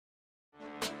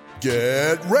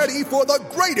Get ready for the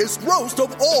greatest roast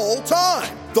of all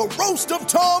time, the Roast of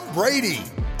Tom Brady,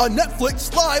 a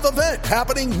Netflix live event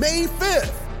happening May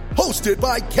 5th. Hosted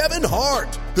by Kevin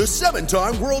Hart, the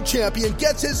 7-time world champion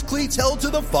gets his cleats held to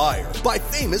the fire by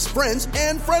famous friends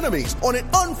and frenemies on an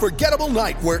unforgettable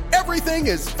night where everything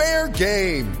is fair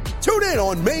game. Tune in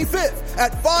on May 5th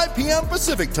at 5 p.m.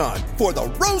 Pacific time for the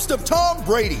Roast of Tom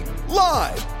Brady,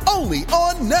 live only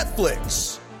on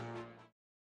Netflix.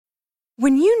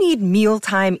 When you need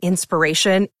mealtime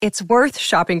inspiration, it's worth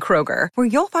shopping Kroger, where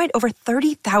you'll find over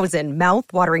 30,000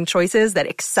 mouth-watering choices that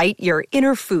excite your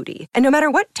inner foodie. And no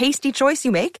matter what tasty choice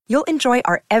you make, you'll enjoy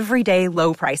our everyday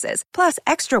low prices, plus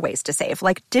extra ways to save,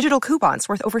 like digital coupons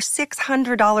worth over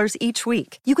 $600 each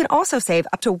week. You can also save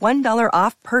up to $1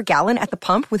 off per gallon at the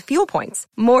pump with fuel points.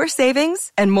 More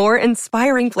savings and more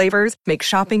inspiring flavors make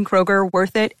shopping Kroger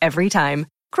worth it every time.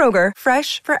 Kroger,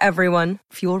 fresh for everyone.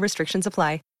 Fuel restrictions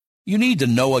apply. You need to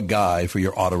know a guy for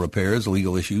your auto repairs,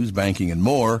 legal issues, banking, and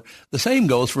more. The same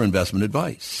goes for investment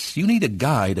advice. You need a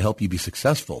guy to help you be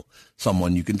successful,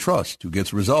 someone you can trust, who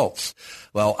gets results.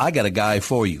 Well, I got a guy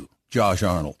for you, Josh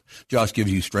Arnold. Josh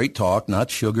gives you straight talk, not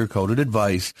sugar-coated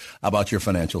advice about your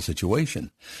financial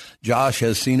situation. Josh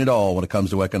has seen it all when it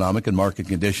comes to economic and market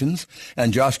conditions,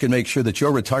 and Josh can make sure that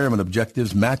your retirement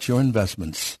objectives match your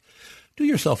investments. Do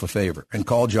yourself a favor and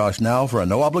call Josh now for a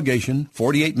no-obligation,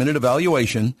 48-minute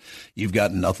evaluation. You've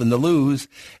got nothing to lose,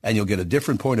 and you'll get a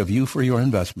different point of view for your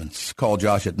investments. Call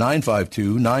Josh at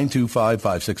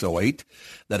 952-925-5608.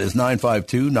 That is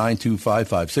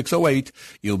 952-925-5608.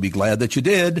 You'll be glad that you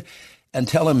did. And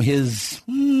tell him his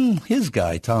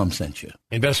guy, Tom, sent you.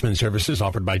 Investment services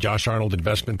offered by Josh Arnold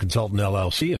Investment Consultant,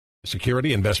 LLC, a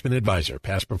security investment advisor.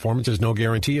 Past performance is no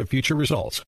guarantee of future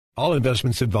results. All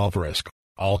investments involve risk.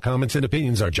 All comments and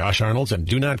opinions are Josh Arnold's and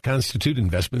do not constitute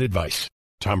investment advice.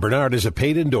 Tom Bernard is a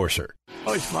paid endorser.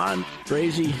 Oh, it's fun,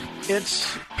 crazy.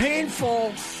 It's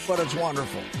painful, but it's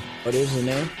wonderful. What is the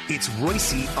name? It's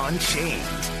Reusse Unchained.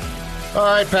 All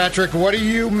right, Patrick, what do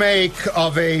you make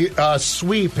of a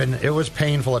sweep? And it was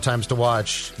painful at times to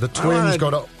watch. The Twins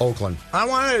go to Oakland. I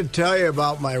wanted to tell you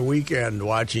about my weekend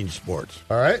watching sports.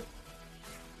 All right.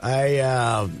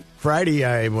 Friday,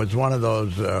 I was one of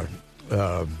those...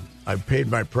 I paid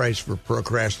my price for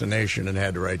procrastination and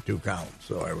had to write 2 columns.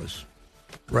 So I was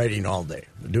writing all day,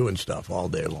 doing stuff all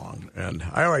day long. And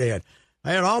I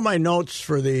had all my notes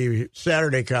for the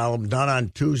Saturday column done on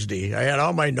Tuesday. I had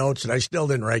all my notes, and I still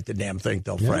didn't write the damn thing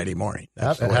till Friday morning.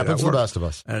 That happens to the best of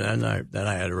us. And then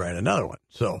I had to write another one.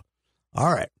 So,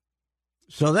 all right.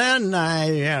 So then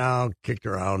I, kicked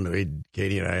around.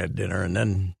 Katie and I had dinner, and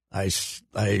then I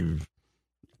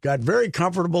got very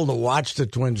comfortable to watch the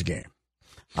Twins game.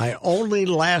 I only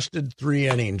lasted 3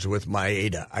 innings with my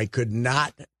Ada. I could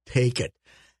not take it.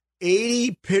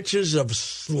 80 pitches of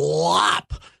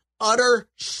slop, utter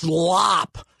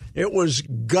slop. It was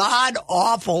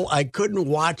god-awful. I couldn't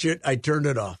watch it. I turned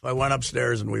it off. I went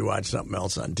upstairs and we watched something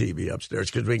else on TV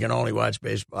upstairs because we can only watch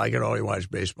baseball. I can only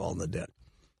watch baseball in the den.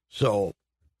 So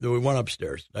we went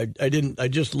upstairs. I didn't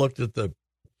watch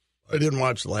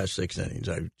the last 6 innings.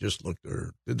 I just looked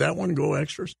there. Did that one go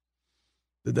extras?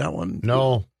 Did that one?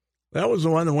 No. That was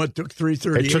the one that took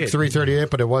 338. It took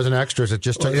 338, but it wasn't extras. It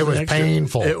was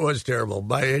painful. It was terrible.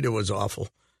 It was awful.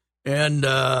 And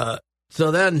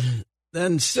so then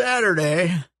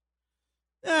Saturday,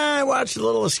 I watched a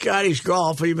little of Scottish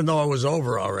golf, even though it was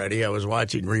over already. I was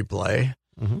watching replay.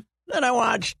 Mm-hmm. Then I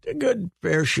watched a good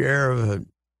fair share of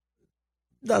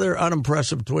another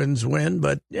unimpressive Twins win,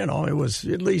 but, it was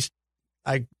at least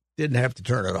I didn't have to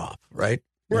turn it off, right?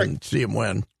 And see them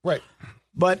win. Right.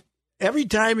 But every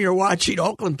time you're watching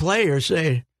Oakland play, you're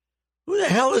saying, who the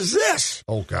hell is this?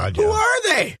 Oh, God, yeah. Who are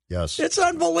they? Yes. It's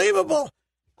unbelievable.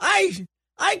 I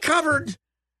covered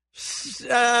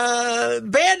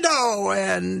Bando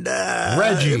and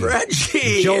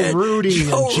Reggie. Joe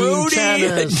Rudy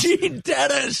and Gene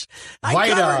Tennis.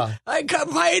 Vida. I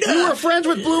covered Vida. You were friends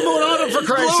with Blue Moon Autumn, for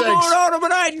Christ's sakes. Blue Moon Autumn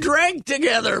and I drank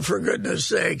together, for goodness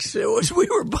sakes. We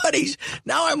were buddies.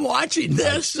 Now I'm watching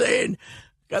this saying,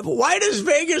 why does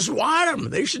Vegas want them?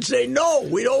 They should say, no,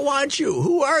 we don't want you.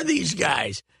 Who are these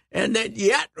guys? And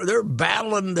yet they're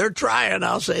battling. They're trying.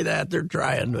 I'll say that. They're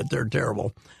trying, but they're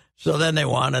terrible. So then they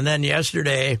won. And then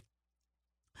yesterday,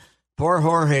 poor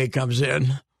Jorge comes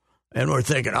in, and we're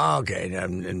thinking, okay.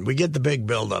 And we get the big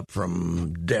buildup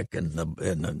from Dick, and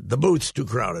the booth's too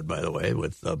crowded, by the way,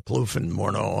 with Plouffe and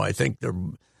Morneau. I think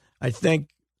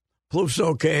Plouffe's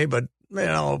okay, but,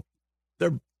 they're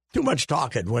too much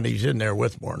talking when he's in there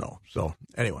with Morneau. So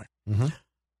anyway. Mm-hmm.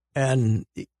 And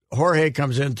Jorge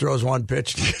comes in, throws one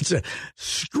pitch, gets a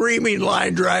screaming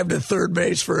line drive to third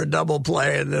base for a double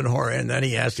play, and then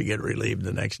he has to get relieved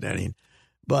the next inning.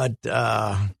 But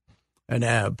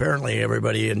apparently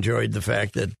everybody enjoyed the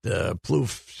fact that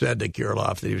Plouffe said to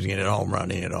Kirilloff that he was going to get a home run.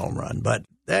 He had a home run, but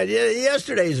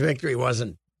yesterday's victory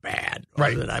wasn't bad,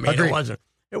 was it? I mean, Agreed.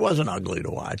 It wasn't ugly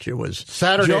to watch. It was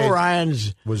Saturday. Joe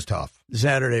Ryan's was tough.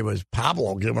 Saturday was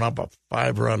Pablo giving up a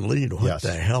 5-run lead. What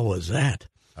the hell was that?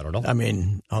 I don't know. I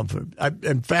mean,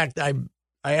 in fact, I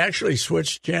actually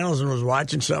switched channels and was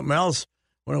watching something else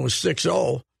when it was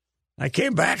 6-0. I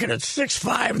came back and it's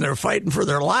 6-5 and they're fighting for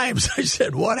their lives. I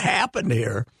said, "What happened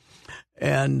here?"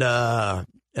 And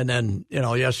then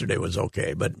yesterday was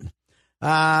okay, but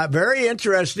very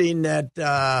interesting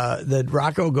that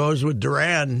Rocco goes with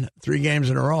Duran 3 games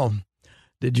in a row.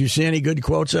 Did you see any good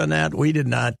quotes on that? We did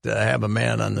not have a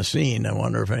man on the scene. I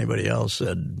wonder if anybody else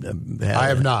had. I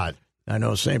have not. I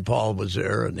know St. Paul was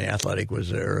there, and the Athletic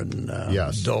was there, and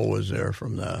Doe was there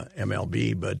from the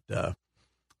MLB, but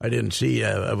I didn't see.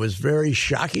 It was very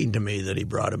shocking to me that he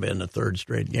brought him in the 3rd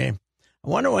straight game. I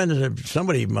wonder when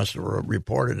somebody must have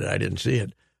reported it. I didn't see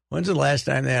it. When's the last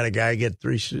time they had a guy get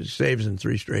 3 saves in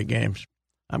 3 straight games?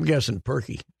 I'm guessing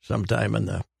Perky sometime in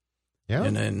the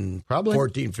and then probably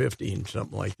 14, 15,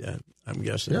 something like that. I'm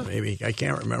guessing maybe. I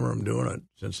can't remember him doing it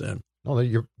since then. No,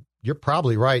 you're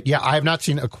probably right. Yeah, I have not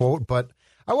seen a quote, but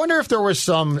I wonder if there was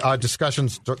some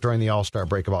discussions during the All-Star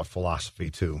break about philosophy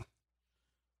too.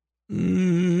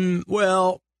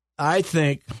 Well,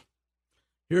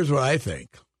 here's what I think.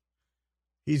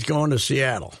 He's going to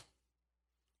Seattle,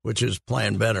 which is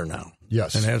playing better now.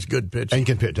 Yes. And has good pitching. And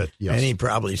can pitch it, yes. And he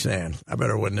probably saying, I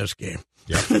better win this game.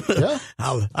 Yeah.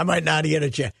 I might not get a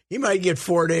chance. He might get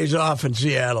 4 days off in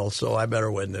Seattle, so I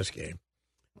better win this game.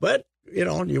 But,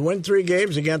 you win 3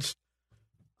 games against,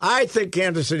 I think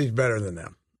Kansas City's better than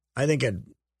them. I think the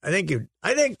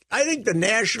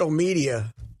national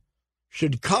media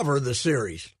should cover the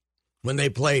series when they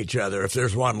play each other if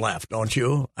there's one left, don't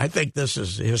you? I think this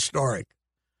is historic.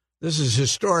 This is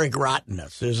historic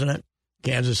rottenness, isn't it?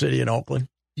 Kansas City and Oakland.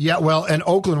 Yeah, well, and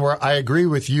Oakland, where I agree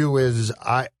with you,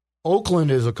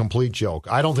 Oakland is a complete joke.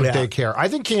 I don't think they care. I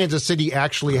think Kansas City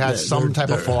actually has some type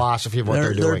of philosophy of what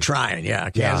they're doing. They're trying, yeah.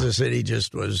 Kansas City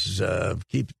just was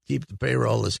keep the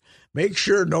payroll. Make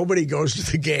sure nobody goes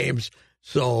to the games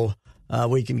so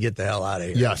we can get the hell out of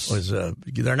here. Yes.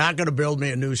 They're not going to build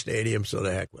me a new stadium, so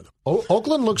the heck with them.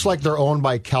 Oakland looks like they're owned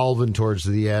by Calvin towards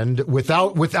the end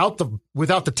without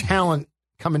the talent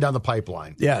coming down the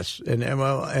pipeline. Yes,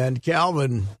 and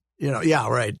Calvin,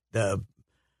 right.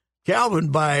 Calvin,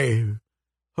 by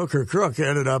hook or crook,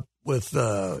 ended up with,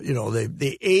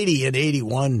 the 80 and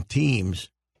 81 teams.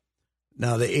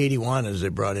 Now, the 81 is they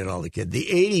brought in all the kids. The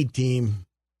 80 team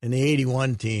and the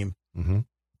 81 team,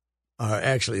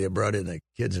 actually, they brought in the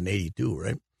kids in 82,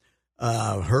 right?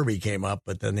 Herbie came up,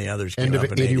 but then the others came up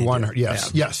in 81. 82.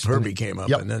 Yes. Herbie came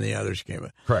up, and then the others came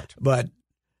up. Correct. But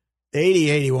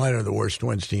 80-81 are the worst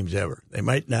Twins teams ever. They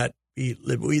might not be.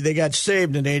 They got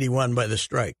saved in 81 by the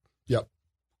strike. Yep.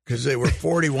 Because they were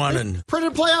 41 and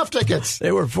printed playoff tickets.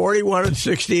 They were 41 and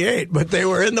 68, but they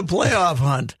were in the playoff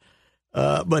hunt.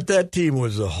 But that team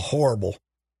was horrible.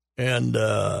 And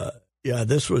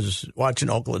this was watching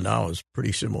Oakland now is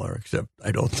pretty similar, except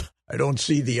I don't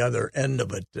see the other end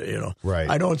of it. Right.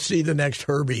 I don't see the next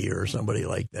Herbie or somebody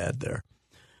like that there.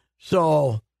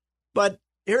 So, but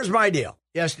here's my deal.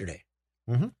 Yesterday,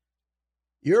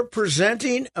 you're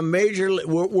presenting a major.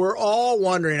 We're all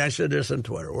wondering. I said this on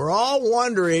Twitter. We're all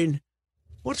wondering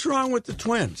what's wrong with the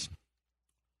Twins.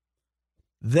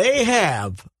 They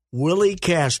have Willie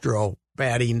Castro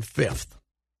batting 5th,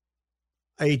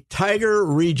 a Tiger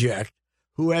reject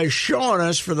who has shown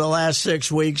us for the last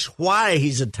 6 weeks why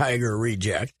he's a Tiger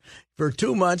reject. For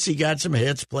 2 months, he got some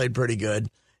hits, played pretty good.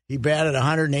 He batted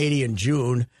 180 in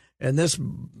June. And this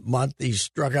month, he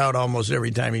struck out almost every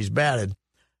time he's batted.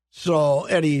 So,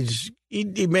 and he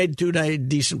made 2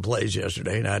 decent plays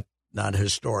yesterday. Not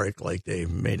historic like they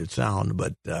made it sound,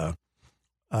 but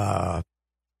and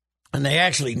they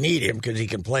actually need him because he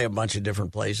can play a bunch of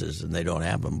different places, and they don't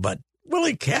have him. But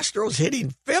Willie Castro's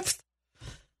hitting 5th.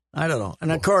 I don't know.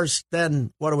 And of course,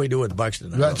 then what do we do with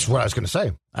Buxton? That's what I was going to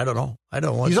say. I don't know.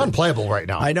 He's unplayable right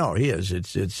now. I know he is.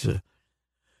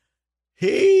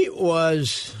 He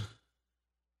was.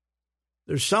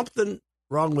 There's something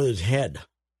wrong with his head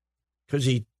because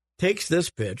he takes this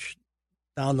pitch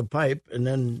down the pipe and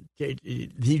then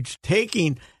he's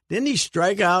taking. Didn't he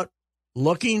strike out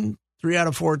looking 3 out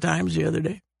of 4 times the other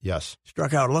day? Yes.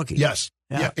 Struck out looking. Yes.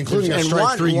 Yeah. Including a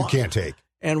strike 3 you can't take.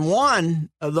 And one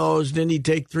of those, didn't he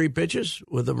take 3 pitches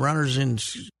with the runners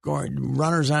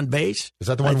on base? Is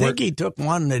that the one I think he took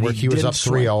one that where he was up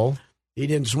 3-0? He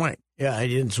didn't swing. Yeah, he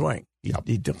didn't swing.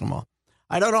 He took them all.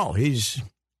 I don't know. He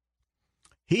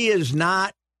is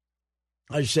not.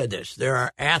 I said this. There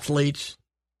are athletes,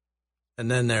 and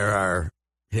then there are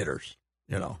hitters.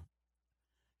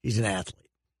 He's an athlete,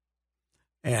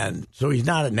 and so he's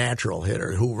not a natural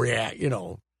hitter who react.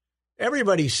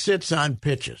 Everybody sits on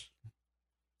pitches.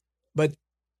 But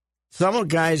some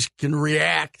guys can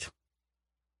react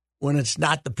when it's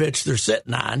not the pitch they're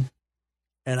sitting on,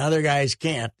 and other guys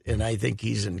can't. And I think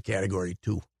he's in category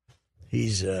 2.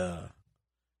 He's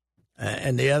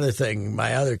and the other thing,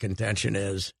 my other contention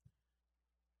is,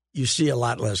 you see a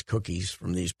lot less cookies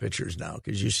from these pitchers now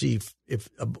because you see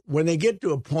when they get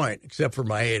to a point, except for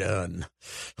Maeda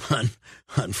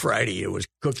on Friday, it was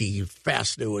cookie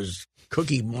fest. It was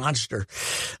cookie monster,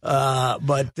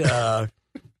 but.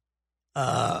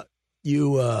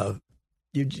 You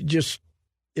just,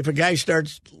 if a guy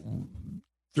starts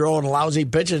throwing lousy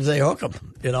pitches, they hook him,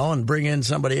 and bring in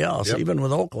somebody else, even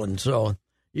with Oakland. So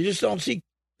you just don't see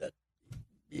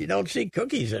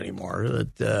cookies anymore.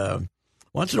 That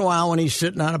once in a while when he's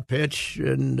sitting on a pitch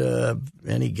and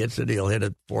he gets it, he'll hit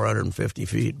it 450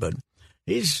 feet. But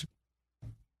he's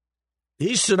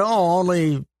Sano,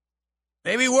 only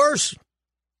maybe worse.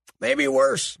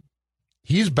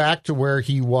 He's back to where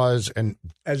he was, and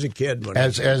as a kid,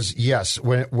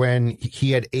 when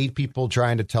he had 8 people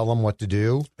trying to tell him what to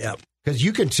do. Yeah, because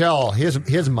you can tell his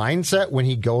mindset when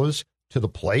he goes to the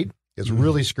plate is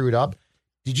really screwed up.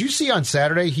 Did you see on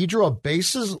Saturday he drew a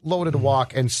bases loaded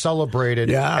walk and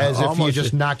celebrated as if he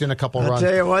just knocked in a couple runs? I'll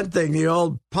tell you one thing: the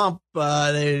old pump.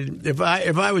 If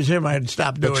I was him, I'd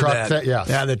stop doing that.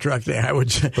 Yeah, the truck thing. I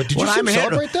would. But did you see him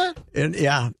celebrate that?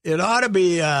 It ought to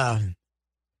be.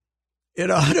 It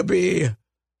ought to be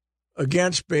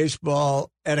against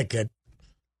baseball etiquette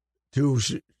to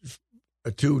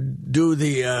do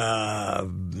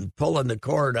the pulling the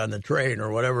cord on the train or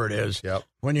whatever it is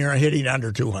when you're hitting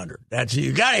under 200.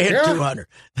 You got to hit 200.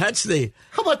 That's the.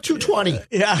 How about 220?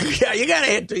 You got to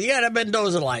hit. You got a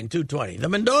Mendoza line 220. The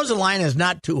Mendoza line is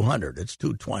not 200. It's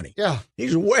 220. Yeah,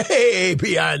 he's way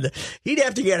beyond. He'd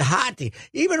have to get hot.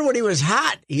 Even when he was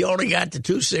hot, he only got to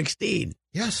 216.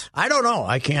 Yes, I don't know.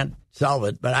 I can't solve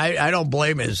it, but I don't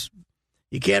blame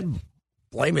you can't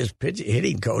blame his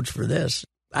hitting coach for this.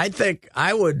 I think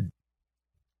I'd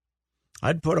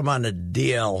put him on the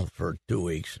DL for 2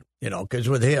 weeks, because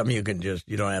with him, you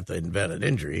don't have to invent an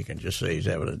injury. You can just say he's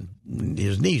having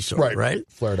his knee sore, right?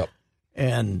 Flared up.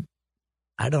 And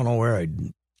I don't know where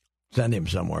I'd send him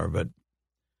somewhere, but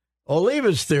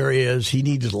Oliva's theory is he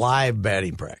needs live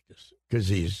batting practice because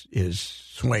his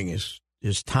swing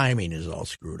his timing is all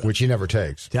screwed up. Which he never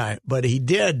takes. But he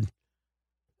did.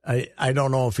 I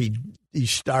don't know if he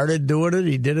started doing it.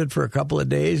 He did it for a couple of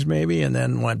days maybe and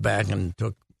then went back and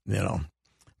took,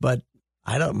 But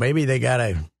maybe they got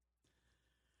to,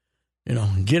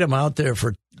 get him out there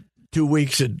for 2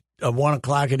 weeks at 1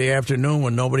 o'clock in the afternoon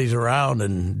when nobody's around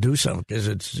and do something because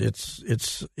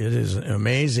it is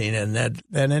amazing.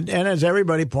 And as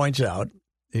everybody points out,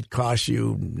 it costs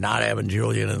you not having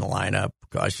Julian in the lineup.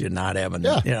 Costs you not having,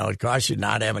 it costs you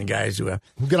not having guys who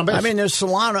get on base. I mean, there's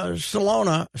Solano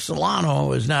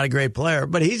is not a great player,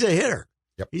 but he's a hitter.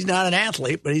 Yep. He's not an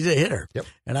athlete, but he's a hitter. Yep.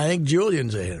 And I think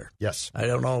Julian's a hitter. Yes. I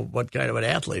don't know what kind of an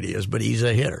athlete he is, but he's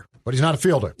a hitter. But he's not a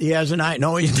fielder. He has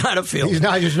no, he's not a fielder.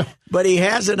 He's not. But he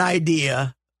has an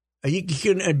idea. He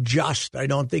can adjust. I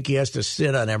don't think he has to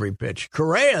sit on every pitch.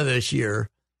 Correa this year,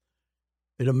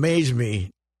 it amazed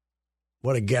me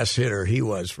what a guest hitter he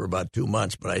was for about 2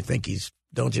 months, but I think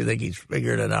don't you think he's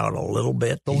figured it out a little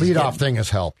bit? The leadoff thing has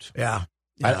helped. Yeah.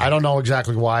 I don't know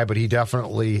exactly why, but he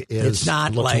definitely looks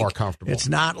more comfortable. It's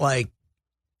not like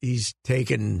he's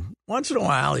taken, once in a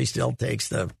while, he still takes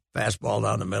the fastball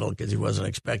down the middle because he wasn't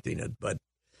expecting it. But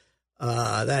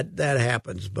that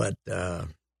happens. But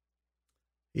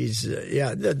he's,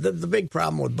 the big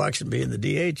problem with Buxton being the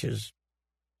DH is,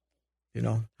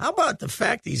 how about the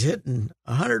fact he's hitting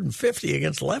 150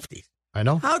 against lefties? I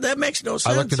know. That makes no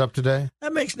sense. I looked it up today.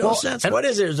 That makes no sense. What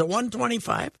is it? Is it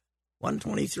 125?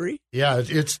 123? Yeah,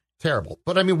 it's terrible.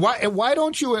 But, I mean, why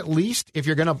don't you at least, if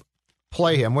you're going to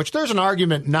play him, which there's an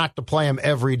argument not to play him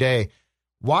every day,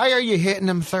 why are you hitting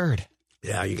him third?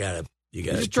 Yeah, you got to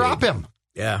just drop him.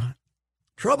 Yeah.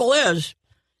 Trouble is,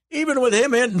 even with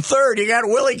him hitting third, you got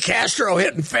Willie Castro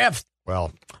hitting fifth.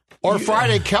 Well, or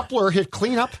Friday Kepler hit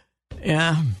cleanup.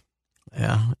 Yeah.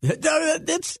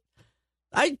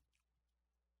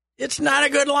 It's not a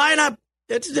good lineup.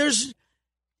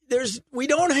 We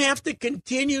don't have to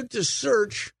continue to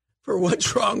search for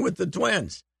what's wrong with the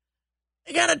Twins.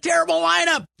 They got a terrible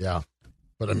lineup. Yeah.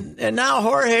 And now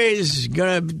Jorge's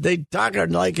they talking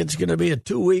like it's gonna be a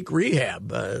 2-week rehab.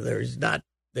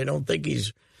 They don't think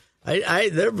he's.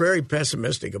 They're very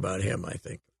pessimistic about him. I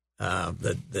think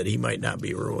that he might not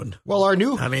be ruined. Well, I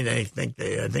think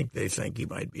they think he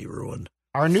might be ruined.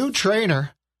 Our new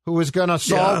trainer, who is going to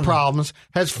solve problems,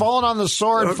 has fallen on the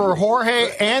sword for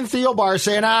Jorge and Thielbar,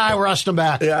 saying, I rushed him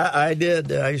back. Yeah, I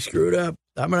did. I screwed up.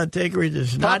 I'm going to take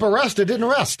this. Papa rested, didn't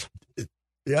rest.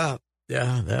 Yeah,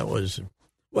 that was.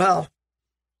 Well,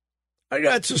 I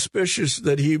got suspicious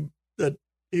that he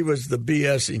was the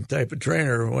BSing type of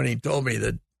trainer when he told me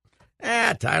that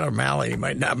Tyler Mahle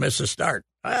might not miss a start.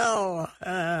 Well,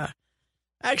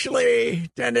 actually,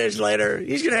 10 days later,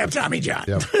 he's going to have Tommy John.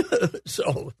 Yep.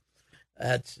 So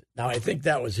now I think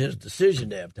that was his decision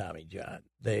to have Tommy John.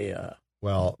 They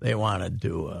wanted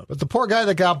to. But the poor guy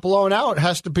that got blown out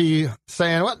has to be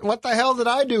saying, "What the hell did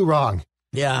I do wrong?"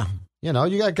 Yeah, you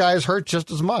got guys hurt just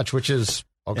as much, which is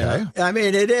okay. Yeah. I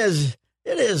mean, it is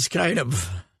kind of.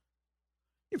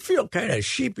 You feel kind of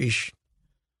sheepish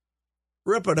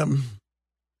ripping them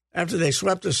after they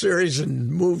swept the series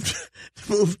and moved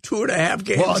 2.5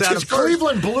 games out of first.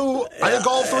 Cleveland blew, I think,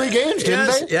 all 3 games,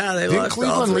 didn't they? Yeah, they Didn't lost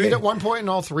Cleveland all 3. lead at one point in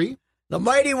all 3? The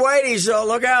Mighty Whiteys, though,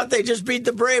 look out. They just beat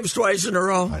the Braves twice in a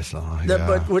row. I saw,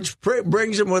 yeah. Which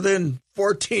brings them within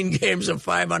 14 games of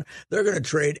 500. They're going to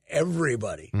trade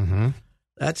everybody. Mm-hmm.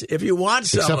 That's if you want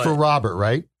somebody. Except for Robert,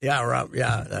 right? Yeah, Rob.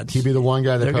 Yeah, he'd be the one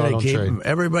guy that they're don't keep trade. Him.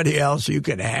 Everybody else you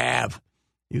can have.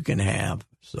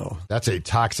 So that's a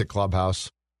toxic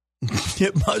clubhouse.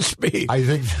 It must be. I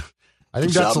think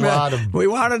that's a lot of. We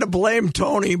wanted to blame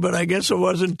Tony, but I guess it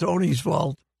wasn't Tony's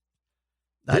fault.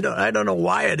 I don't know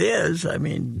why it is. I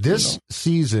mean, this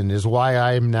season is why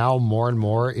I am now more and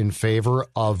more in favor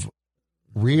of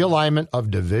realignment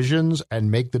of divisions and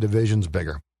make the divisions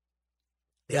bigger.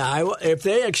 Yeah, if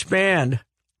they expand,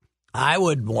 I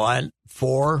would want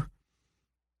 4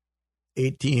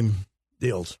 8-team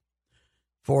deals.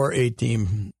 4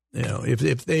 8-team.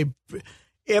 If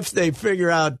they figure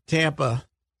out Tampa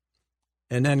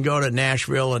and then go to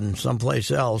Nashville and someplace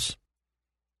else,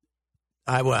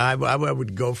 I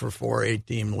would go for 4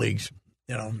 8-team leagues,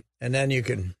 and then you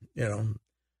can,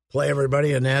 play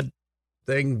everybody in that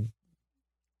thing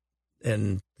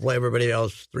and play everybody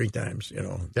else 3 times,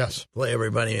 Yes. Play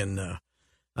everybody in,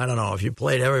 I don't know, if you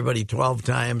played everybody 12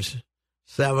 times,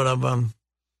 7 of them,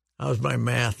 how's my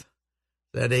math?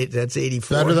 That's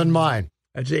 84. Better than mine.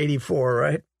 That's 84,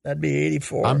 right? That'd be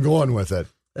 84. I'm going with it.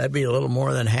 That'd be a little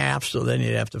more than half, so then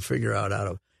you'd have to figure out how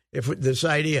to, if this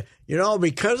idea,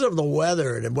 because of the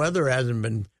weather, and the weather hasn't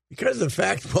been, because of the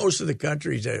fact most of the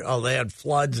countries, they had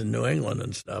floods in New England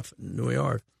and stuff, in New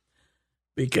York,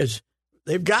 because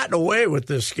they've gotten away with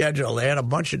this schedule. They had a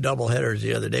bunch of doubleheaders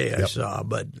the other day, I saw,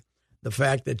 but the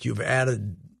fact that you've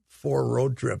added 4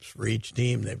 road trips for each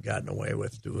team, they've gotten away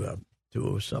with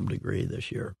to some degree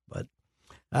this year. But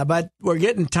we're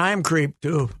getting time creep,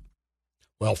 too.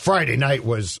 Well, Friday night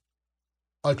was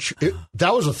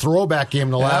that was a throwback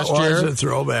game last year. That was a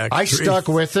throwback. I stuck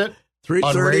with it.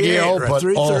 338, but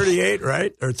 338,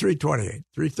 right? Or 328.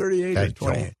 338 or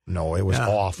 28. No, it was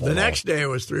awful. The next day it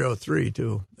was 303,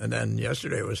 too. And then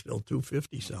yesterday it was still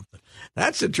 250-something.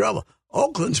 That's the trouble.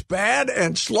 Oakland's bad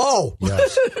and slow.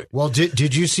 Yes. Well,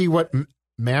 did you see what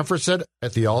Manfred said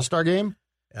at the All-Star game?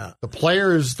 Yeah. The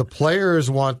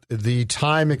players want the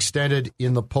time extended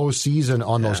in the postseason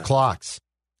on those clocks.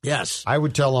 Yes. I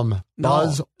would tell them,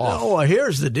 buzz off. No, well,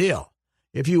 here's the deal.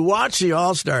 If you watch the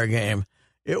All-Star game,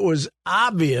 it was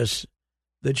obvious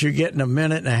that you're getting a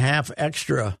minute and a half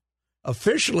extra.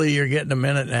 Officially, you're getting a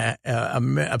minute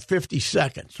and 50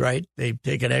 seconds, right? They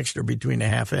take an extra between the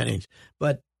half innings.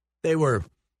 But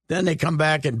then they come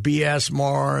back and BS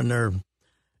more,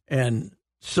 and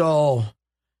so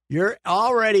you're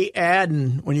already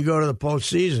adding, when you go to the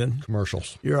postseason,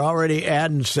 commercials, you're already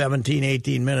adding 17,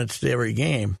 18 minutes to every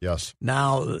game. Yes.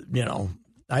 Now,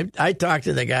 I talked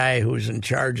to the guy who's in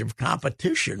charge of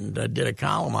competition, did a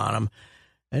column on him,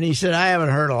 and he said, I haven't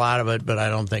heard a lot of it, but I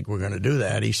don't think we're going to do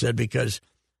that. He said, because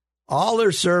all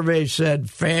their surveys said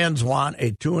fans want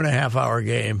a 2.5-hour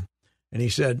game. And he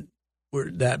said,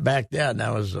 back then,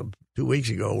 that was 2 weeks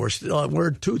ago, we're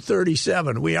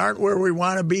 237. We aren't where we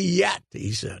want to be yet,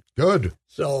 he said. Good.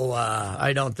 So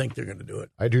I don't think they're going to do it.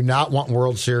 I do not want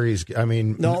World Series. I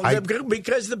mean, no,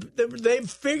 because they've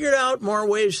figured out more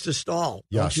ways to stall.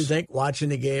 Yes. Don't you think? Watching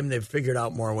the game, they've figured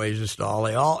out more ways to stall.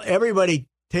 Everybody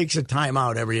takes a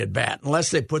timeout every at bat,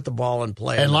 unless they put the ball in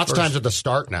play. And lots of times at the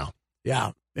start now.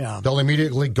 Yeah. They'll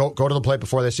immediately go to the plate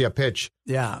before they see a pitch.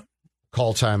 Yeah.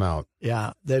 call timeout.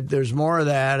 Yeah, there's more of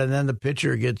that, and then the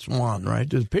pitcher gets one, right?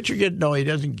 Does the pitcher get? No, he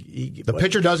doesn't.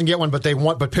 Pitcher doesn't get one,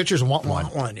 but pitchers want one.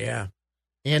 One, yeah.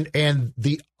 And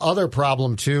the other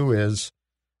problem too is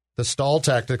the stall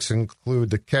tactics include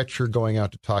the catcher going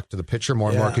out to talk to the pitcher more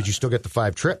and more because you still get the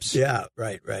 5 trips. Yeah,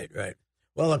 right.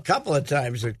 Well, a couple of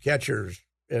times the catchers,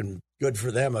 and good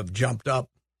for them, have jumped up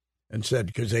and said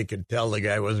because they could tell the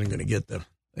guy wasn't going to get the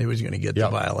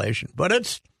violation. But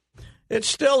it's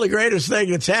still the greatest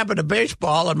thing that's happened to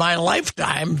baseball in my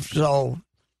lifetime. So,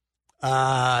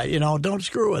 don't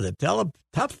screw with it. Tell them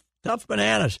tough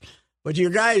bananas. But you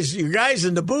guys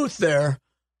in the booth there,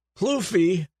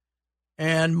 Kloofy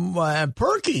and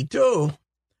Perky too,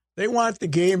 they want the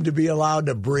game to be allowed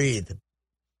to breathe.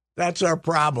 That's our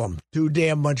problem. Too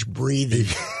damn much breathing.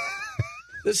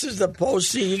 This is the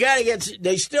postseason. You got to get.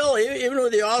 They still, even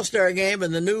with the All-Star game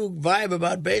and the new vibe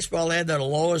about baseball, they had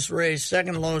the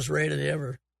second lowest rated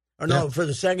ever. Or no, for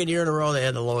the second year in a row, they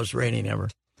had the lowest rating ever.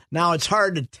 Now it's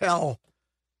hard to tell.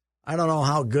 I don't know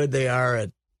how good they are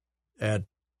at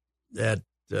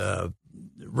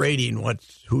rating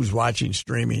who's watching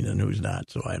streaming and who's not.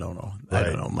 So I don't know. Right. I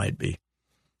don't know. Might be,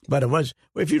 but it was.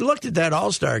 If you looked at that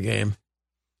All-Star game,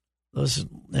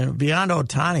 beyond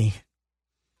Ohtani.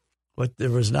 But there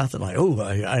was nothing like,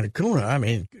 Acuna. I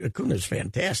mean, Acuna's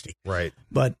fantastic. Right.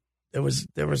 But there was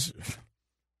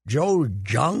Joe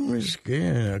Jung,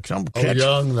 some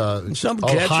catcher. Some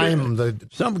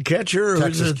catcher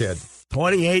Texas who's a kid.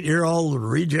 28-year-old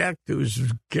reject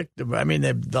who's kicked. I mean,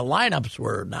 the lineups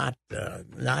were not.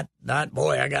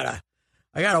 Boy, I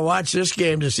gotta watch this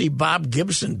game to see Bob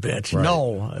Gibson pitch. Right.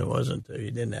 No, it wasn't.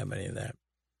 He didn't have any of that.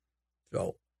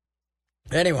 So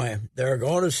anyway, they're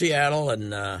going to Seattle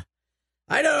and.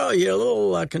 I don't know. You're a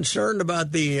little concerned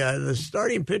about the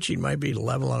starting pitching might be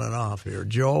leveling it off here.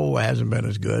 Joe hasn't been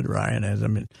as good. Ryan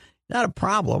hasn't been. Not a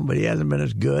problem, but he hasn't been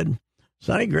as good.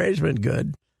 Sonny Gray's been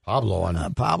good. Pablo,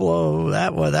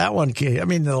 that one. I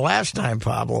mean, the last time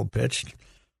Pablo pitched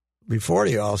before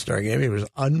the All-Star game, he was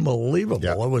unbelievable.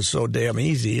 Yeah. It was so damn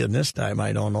easy, and this time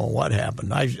I don't know what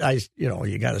happened.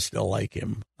 You got to still like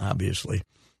him, obviously,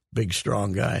 big,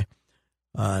 strong guy.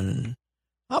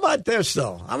 How about this,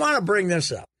 though? I want to bring this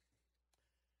up.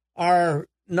 Our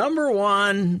number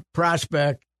one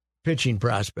pitching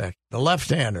prospect, the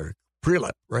left-hander,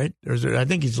 Prelip, right? I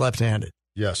think he's left-handed.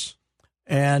 Yes.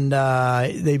 And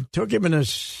they took him in the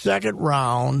second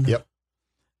round. Yep.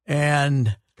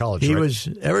 And college,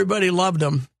 everybody loved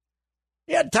him.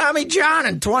 He had Tommy John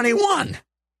in 21.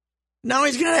 Now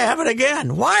he's going to have it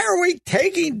again. What's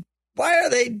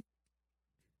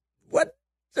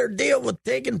their deal with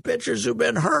taking pitchers who've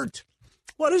been hurt?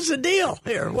 What is the deal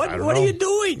here? What are you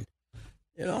doing?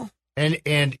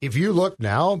 And if you look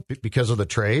now, because of the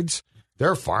trades,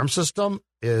 their farm system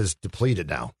is depleted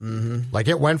now. Mm-hmm. Like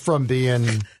it went from being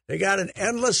they got an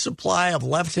endless supply of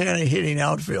left-handed hitting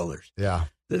outfielders. Yeah,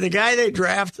 the guy they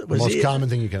draft was the most common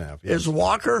thing you can have. Is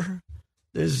Walker.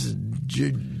 Is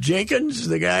Jenkins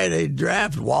the guy they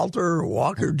draft?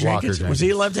 Walker Jenkins. Was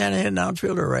he left-handed hitting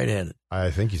outfielder or right-handed?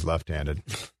 I think he's left-handed.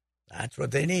 That's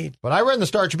what they need. But I read in the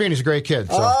Star Tribune he's a great kid.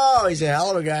 So. Oh, he's a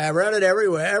hell of a guy. I read it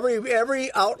everywhere.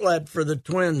 Every outlet for the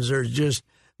Twins are just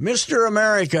Mr.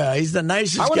 America. He's the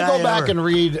nicest guy. I want to go back ever. and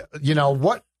read,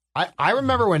 what I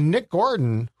remember when Nick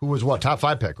Gordon, who was top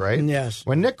 5 pick, right? Yes.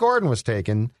 When Nick Gordon was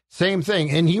taken, same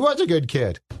thing. And he was a good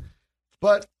kid.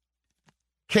 But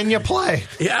can you play?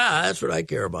 Yeah, that's what I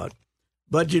care about.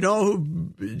 But did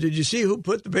you see who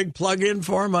put the big plug in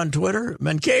for him on Twitter?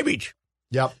 Mankiewicz.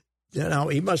 Yep.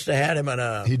 He must have had him in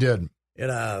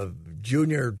a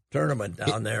junior tournament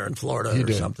down there in Florida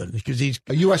or something. Because he's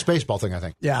a U.S. baseball thing, I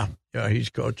think. Yeah, he's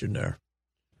coaching there.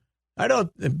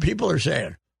 People are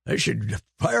saying they should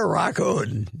fire Rocco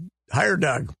and hire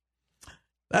Doug.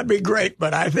 That'd be great,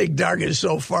 but I think Doug is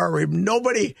so far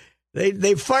removed.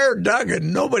 They fired Doug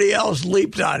and nobody else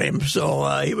leaped on him,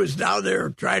 so he was down there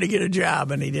trying to get a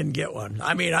job and he didn't get one.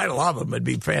 I mean, I love him; it'd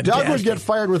be fantastic. Doug would get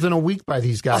fired within a week by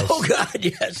these guys. Oh God,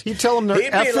 yes. He'd tell them they're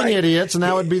effing idiots, and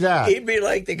that would be that. He'd be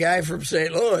like the guy from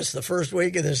St. Louis the first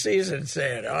week of the season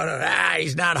saying,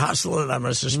 he's not hustling. I'm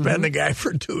going to suspend the guy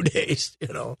for 2 days."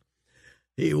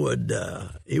 He would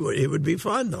be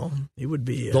fun though. He would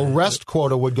be. The rest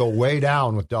quota would go way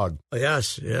down with Doug.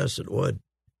 Yes, it would.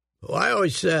 Well, I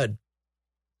always said,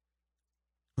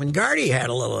 when Gardy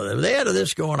had they had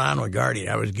this going on with Gardy,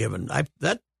 I was given, it's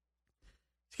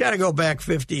got to go back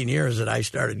 15 years that I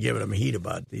started giving him heat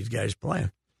about these guys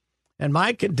playing. And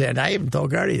my content, I even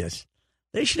told Gardy this,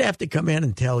 they should have to come in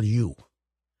and tell you.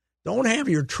 Don't have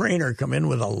your trainer come in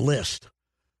with a list.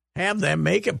 Have them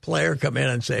make a player come in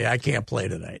and say, I can't play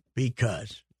tonight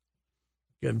because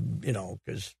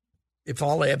because if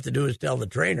all they have to do is tell the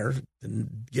trainer to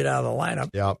get out of the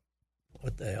lineup,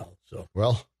 what the hell? So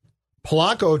well,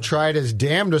 Polanco tried his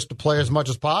damnedest to play as much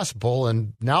as possible,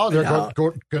 and now they're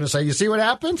going to say, "You see what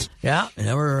happens?" Yeah,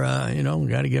 never. We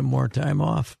got to give him more time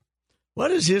off.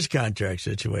 What is his contract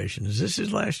situation? Is this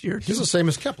his last year? He's the same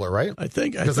as Kepler, right? I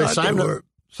think because they signed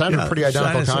a pretty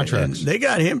identical contracts. They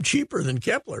got him cheaper than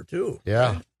Kepler too.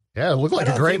 Yeah, it looked like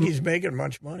I don't think he's making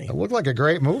much money. It looked like a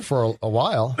great move for a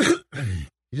while.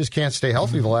 He just can't stay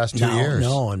healthy the last 2 years.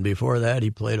 No, and before that,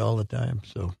 he played all the time.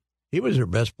 So he was their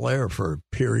best player for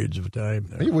periods of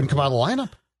time. He wouldn't come out of the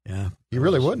lineup. Yeah, he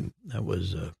really wouldn't. That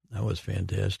was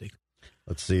fantastic.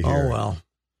 Let's see here. Oh well.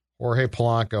 Jorge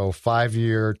Polanco,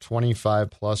 5-year,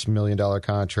 $25+ million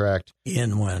contract.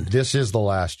 In when? This is the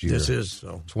last year. This is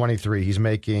so. 23. He's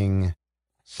making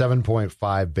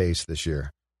 7.5 base this year.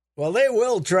 Well, they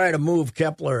will try to move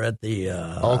Kepler at the.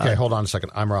 Okay, hold on a second.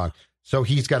 I'm wrong. So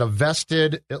he's got a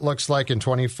vested, it looks like, in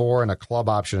 24 and a club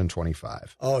option in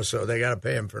 25. Oh, so they got to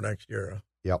pay him for next year. Huh?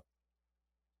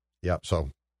 Yep.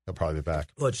 So he'll probably be back.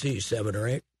 Let's see, 7 or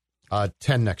 8?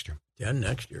 10 next year. 10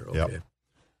 next year. Okay. Yep.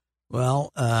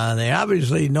 Well, they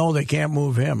obviously know they can't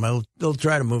move him. They'll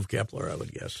try to move Kepler, I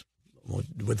would guess,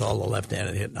 with all the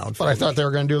left-handed hitting outfielders. But I thought they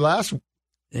were going to do last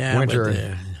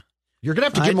winter. You're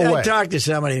going to have to give him away. I talked to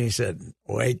somebody and he said,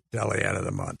 wait till the end of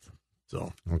the month.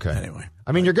 So, anyway.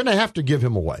 I mean, you're going to have to give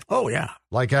him away. Oh, yeah.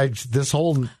 This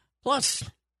whole... Plus,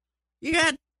 you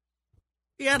got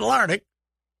Lardick,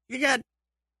 you got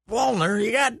Wallner,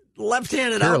 you got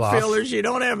left-handed outfielders. You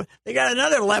don't have. They got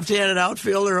another left-handed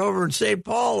outfielder over in St.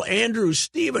 Paul, Andrew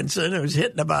Stevenson, who's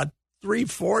hitting about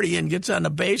 340 and gets on the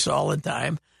base all the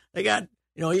time. They got,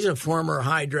 he's a former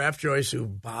high draft choice who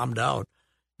bombed out,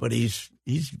 but he's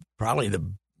probably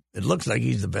it looks like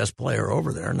he's the best player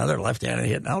over there. Another left-handed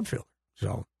hitting outfielder.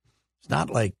 So it's not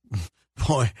like,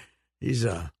 boy, he's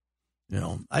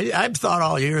I've thought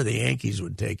all year the Yankees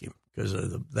would take him because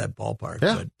of that ballpark.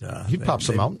 Yeah, but he pops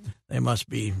them out. They must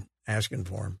be asking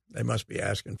for him. They must be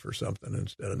asking for something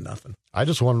instead of nothing. I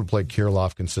just want him to play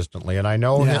Kirilloff consistently, and I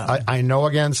know I know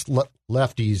against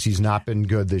lefties he's not been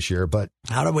good this year. But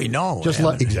how do we know? Just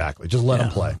let him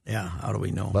play. Yeah, how do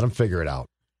we know? Let him figure it out.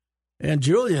 And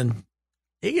Julian,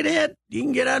 he can hit. He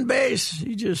can get on base.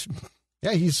 He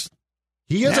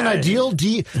is an ideal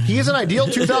He is an ideal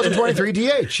 2023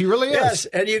 DH. He really is. Yes,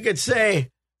 and you could say,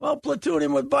 well, platoon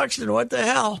him with Buxton. What the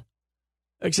hell?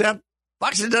 Except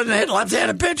Buxton doesn't hit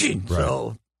left-handed pitching. Right.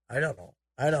 So I don't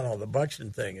know. The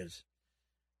Buxton thing is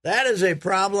a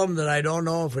problem that I don't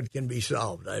know if it can be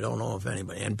solved. I don't know if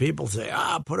anybody. And people say,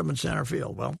 put him in center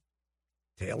field. Well,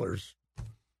 Taylor's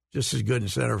just as good in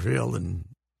center field, and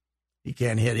he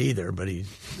can't hit either. But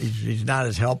he's not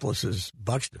as helpless as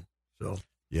Buxton. So.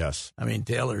 Yes. I mean,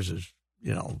 Taylor's is,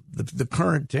 the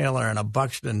current Taylor and a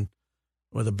Buxton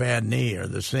with a bad knee are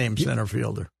the same center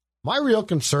fielder. My real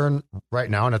concern right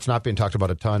now, and it's not being talked about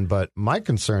a ton, but my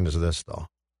concern is this, though.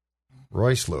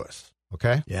 Reusse Lewis,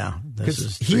 okay? Yeah.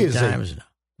 Because he is a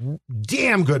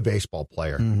damn good baseball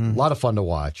player. Mm-hmm. A lot of fun to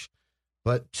watch.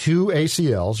 But 2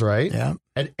 ACLs, right? Yeah.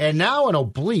 And now an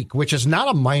oblique, which is not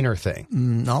a minor thing.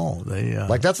 No.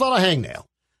 That's not a hangnail.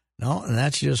 No, and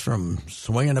that's just from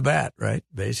swinging a bat, right,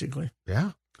 basically.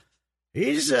 Yeah.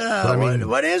 He's,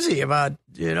 what is he about?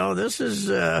 This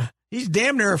is, he's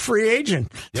damn near a free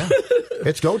agent. Yeah.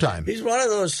 It's go time. He's one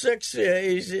of those 6,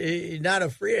 he's not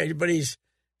a free agent, but he's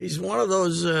one of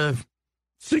those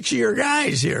 6-year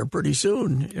guys here pretty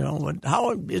soon.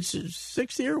 It's his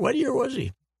 6th year? What year was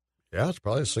he? Yeah, it's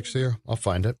probably his 6th year. I'll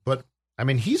find it. But, I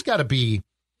mean, he's the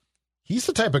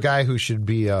type of guy who should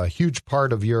be a huge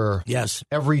part of your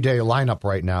everyday lineup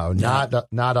right now, not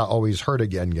a always hurt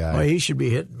again guy. Well, he should be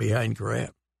hitting behind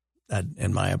Correa,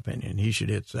 in my opinion. He should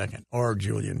hit second, or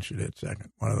Julian should hit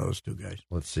second. One of those 2 guys.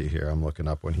 Let's see here. I'm looking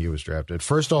up when he was drafted.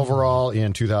 First overall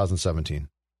in 2017.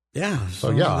 Yeah.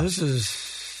 So this is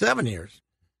 7 years.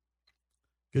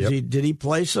 Because did he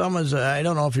play some? I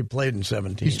don't know if he played in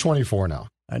 17. He's 24 now.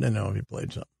 I didn't know if he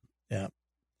played some. Yeah.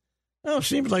 No,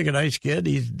 seems like a nice kid.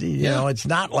 It's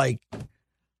not like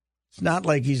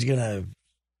he's gonna,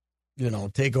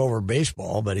 take over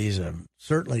baseball. But he's a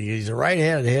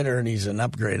right-handed hitter, and he's an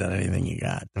upgrade on anything you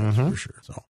got. That's for sure.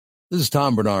 So this is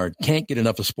Tom Bernard. Can't get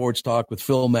enough of sports talk with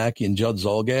Phil Mackey and Judd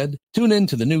Zolgad? Tune in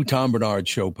to the new Tom Bernard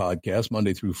Show podcast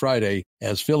Monday through Friday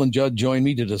as Phil and Judd join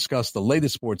me to discuss the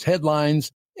latest sports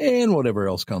headlines and whatever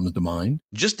else comes to mind.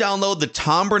 Just download the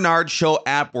Tom Bernard Show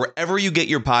app wherever you get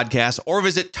your podcasts or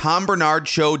visit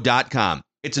tombernardshow.com.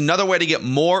 It's another way to get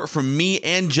more from me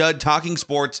and Judd talking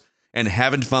sports and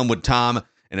having fun with Tom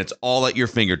and it's all at your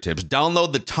fingertips.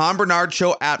 Download the Tom Bernard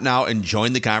Show app now and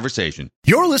join the conversation.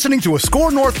 You're listening to a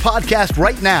Score North podcast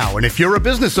right now, and if you're a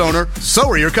business owner, so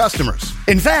are your customers.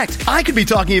 In fact, I could be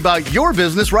talking about your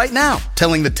business right now,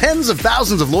 telling the tens of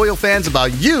thousands of loyal fans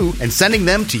about you and sending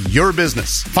them to your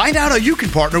business. Find out how you can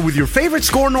partner with your favorite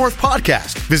Score North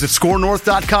podcast. Visit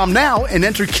scorenorth.com now and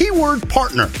enter keyword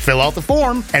partner. Fill out the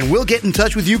form, and we'll get in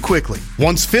touch with you quickly.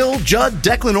 Once Phil, Judd,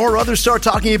 Declan, or others start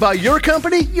talking about your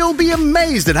company, you'll be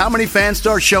amazed at how many fans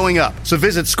start showing up. So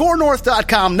visit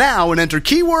scorenorth.com now and enter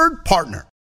keyword partner.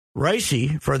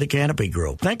 Reusse for the Canopy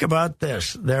Group. Think about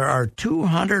this. There are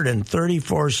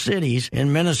 234 cities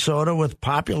in Minnesota with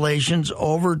populations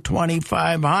over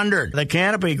 2,500. The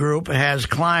Canopy Group has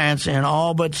clients in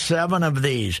all but 7 of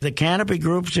these. The Canopy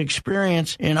Group's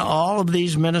experience in all of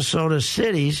these Minnesota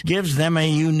cities gives them a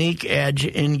unique edge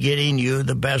in getting you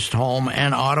the best home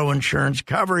and auto insurance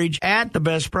coverage at the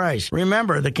best price.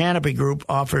 Remember, the Canopy Group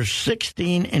offers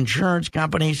 16 insurance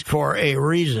companies for a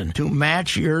reason, to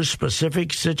match your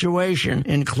specific situation,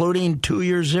 including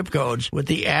 2-year zip codes, with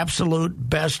the absolute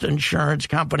best insurance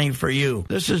company for you.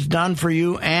 This is done for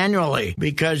you annually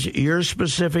because your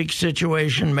specific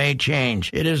situation may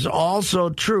change. It is also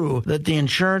true that the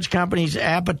insurance company's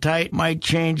appetite might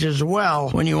change as well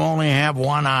when you only have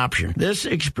one option. This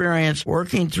experience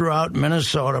working throughout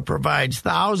Minnesota provides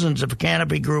thousands of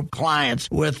Canopy Group clients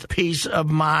with peace of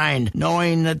mind,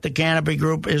 knowing that the Canopy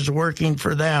Group is working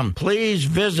for them. Please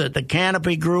visit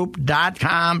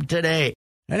thecanopygroup.com today.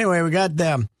 Anyway, we got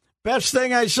them. Best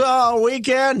thing I saw all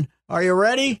weekend. Are you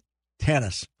ready?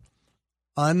 Tennis.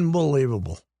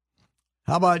 Unbelievable.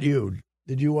 How about you?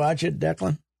 Did you watch it,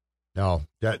 Declan? No.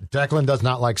 Declan does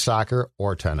not like soccer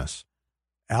or tennis.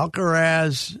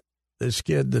 Alcaraz, this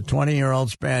kid, the 20-year-old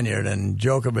Spaniard, and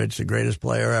Djokovic, the greatest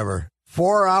player ever.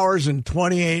 4 hours and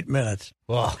 28 minutes.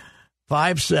 Ugh.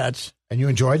 5 sets. And you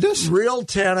enjoyed this? Real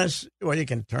tennis. Well, you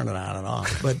can turn it on and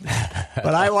off. But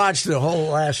I watched the whole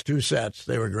last 2 sets.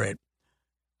 They were great.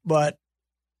 But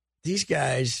these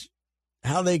guys,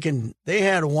 they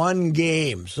had one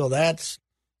game. So that's,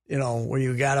 where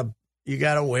you gotta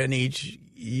win each.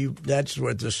 That's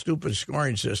what the stupid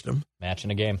scoring system. Match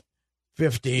in a game.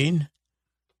 15,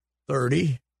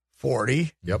 30,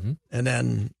 40. Yep. And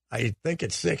then I think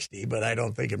it's 60, but I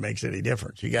don't think it makes any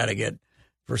difference. You got to get,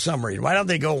 for some reason. Why don't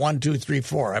they go 1, 2, 3,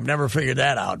 4? I've never figured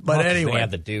that out. But anyway. They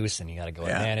have the deuce, and you got to go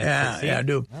I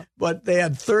do. Yep. But they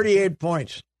had 38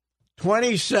 points.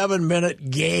 27-minute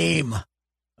game.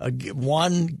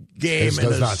 One game in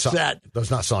a set.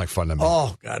 Does not sound like fun to me.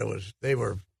 Oh, God, they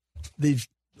were these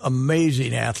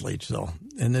amazing athletes, though.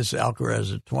 And this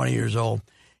Alcaraz at 20 years old.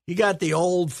 He got the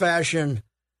old-fashioned,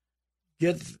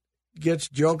 gets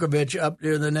Djokovic up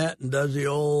near the net and does the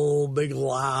old big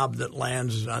lob that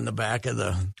lands on the back of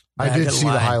the I did see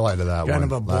the highlight of that kind one.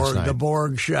 Kind of a Borg, the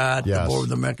Borg shot, yes.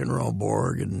 the McEnroe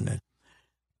Borg. And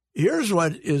here's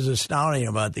what is astounding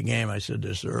about the game. I said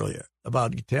this earlier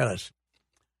about tennis.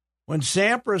 When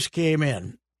Sampras came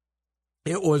in,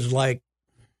 it was like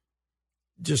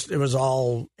it was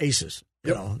all aces.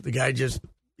 You know, the guy just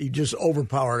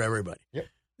overpowered everybody. Yep.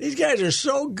 These guys are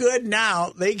so good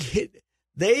now.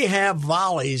 They have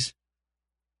volleys.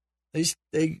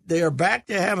 They are back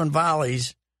to having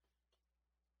volleys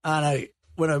on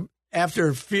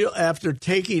after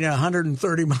taking a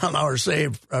 130 mile an hour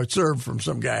serve from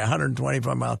some guy,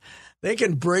 125 miles. They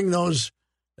can bring those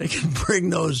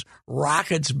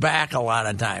rockets back a lot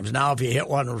of times. Now, if you hit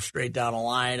one straight down the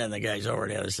line and the guy's over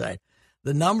the other side,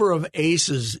 the number of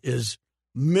aces is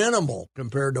minimal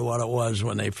compared to what it was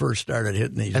when they first started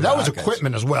hitting these. And that rockets. was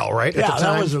equipment as well, right? Yeah,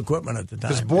 that was equipment at the time.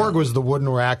 Because Borg was the wooden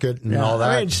racket and all that.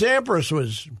 I mean, Sampras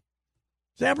was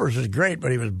great,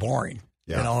 but he was boring.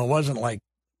 Yeah. You know, it wasn't like,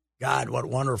 God, what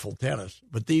wonderful tennis.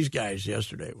 But these guys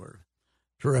yesterday were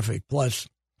terrific. Plus,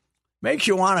 makes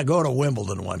you want to go to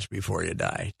Wimbledon once before you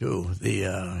die, too.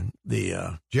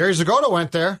 Jerry Zgoda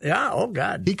went there. Yeah, oh,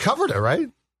 God. He covered it, right?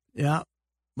 Yeah.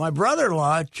 My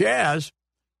brother-in-law, Chaz,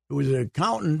 who was an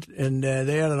accountant, and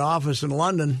they had an office in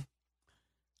London,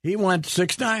 he went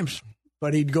 6 times,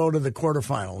 but he'd go to the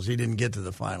quarterfinals. He didn't get to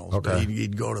the finals, okay. But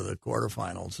he'd go to the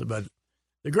quarterfinals. But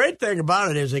the great thing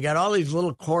about it is they got all these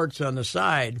little courts on the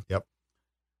side. Yep.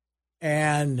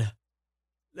 And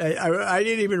I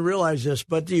didn't even realize this,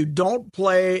 but you don't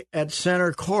play at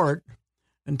center court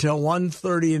until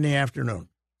 1:30 in the afternoon.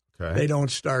 Okay. They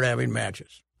don't start having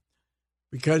matches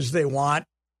because they want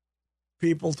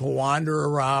people to wander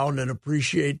around and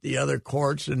appreciate the other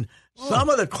courts. And some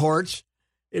of the courts,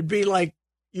 it'd be like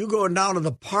you going down to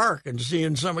the park and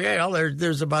seeing somebody. Hey,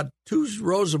 there's about 2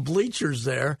 rows of bleachers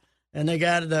there, and they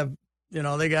got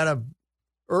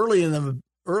early in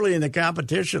early in the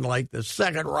competition, like the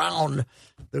second round,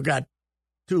 they've got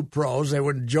 2 pros.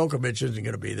 Djokovic isn't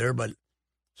going to be there, but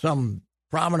some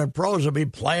prominent pros will be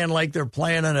playing like they're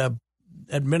playing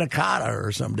at Minnetonka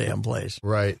or some damn place.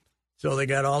 Right. So they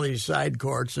got all these side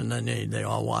courts, and then they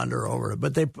all wander over it.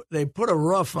 But they put a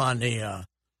roof on the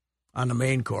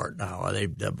main court now.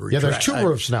 There's 2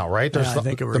 roofs now, right? There's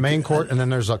the main court, and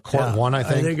then there's a court 1, I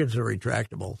think. I think it's a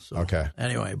retractable. So. Okay.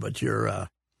 Anyway, but you're...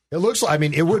 it looks like,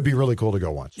 it would be really cool to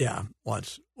go once. Yeah,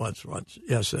 once.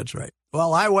 Yes, that's right.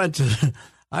 Well, I went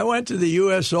to the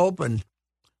U.S. Open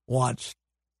once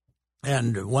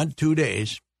and went 2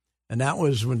 days, and that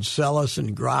was when Sellis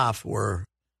and Graf were,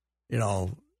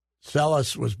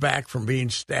 Sellis was back from being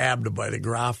stabbed by the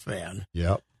Graf fan.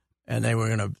 Yep. And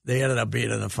they ended up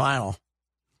being in the final.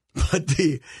 But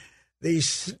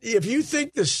if you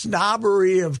think the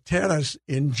snobbery of tennis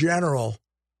in general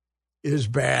is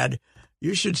bad,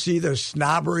 you should see the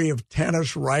snobbery of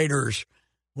tennis writers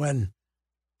when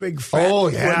big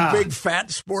fat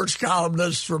sports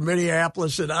columnists from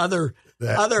Minneapolis and other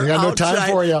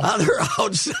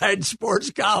outside sports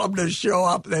columnists show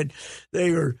up, that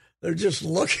they're just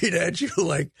looking at you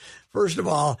like, first of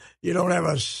all, you don't have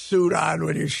a suit on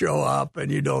when you show up,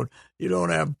 and you don't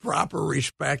have proper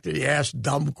respect, and you ask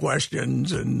dumb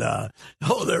questions, and they're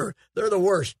the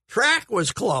worst. Track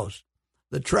was close.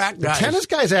 The track guys. The tennis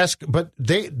guys ask, but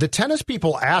the tennis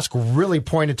people ask really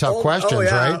pointed, tough questions,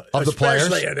 right? Of the players,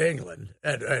 especially in England.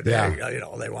 And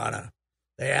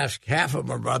they ask half of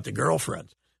them about the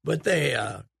girlfriends, but they,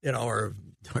 are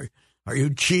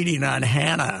you cheating on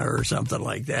Hannah or something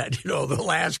like that? They'll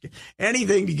ask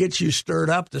anything to get you stirred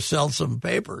up to sell some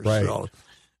papers. Right. So,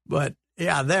 but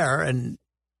and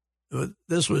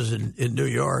this was in New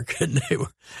York, and they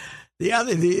were.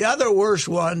 The other worst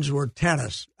ones were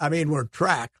were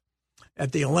track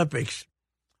at the Olympics,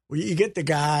 where you get the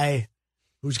guy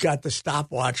who's got the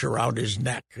stopwatch around his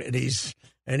neck, and he's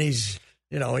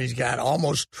got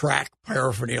almost track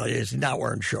paraphernalia. He's not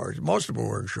wearing shorts. Most of them are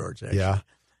wearing shorts, actually. Yeah.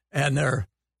 And they're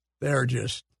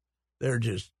just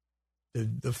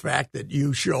the fact that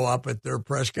you show up at their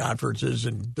press conferences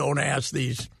and don't ask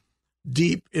these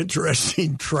deep,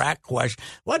 interesting track questions.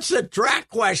 What's the track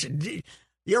question?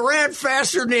 You ran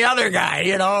faster than the other guy.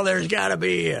 There's got to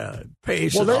be a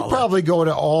pace. Well, they probably go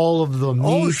to all of the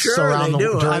meets around they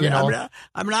do.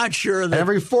 I'm not sure that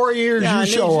every 4 years you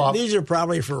show up. These are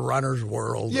probably for Runner's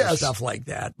World and stuff like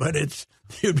that. But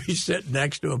you'd be sitting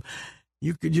next to them.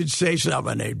 You'd say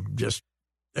something, and they'd just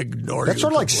ignore you. That's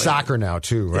sort of like soccer now,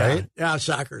 too, right? Yeah,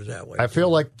 soccer's that way. I feel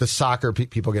like the soccer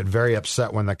people get very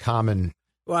upset when the common.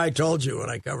 Well, I told you when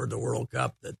I covered the World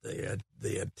Cup that the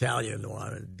Italian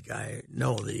guy,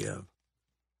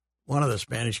 one of the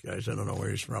Spanish guys, I don't know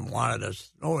where he's from, wanted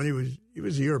us. Oh, he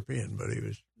was a European, but he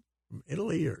was from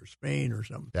Italy or Spain or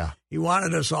something. Yeah. He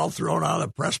wanted us all thrown out of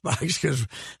the press box because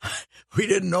we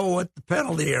didn't know what the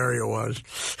penalty area was.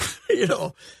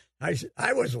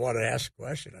 I was the one to ask a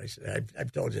question. I said,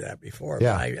 I've told you that before.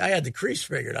 Yeah. I had the crease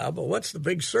figured out, but what's the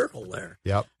big circle there?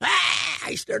 Yep.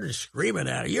 I started screaming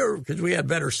at him because we had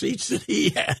better seats than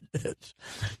he had.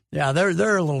 Yeah, they're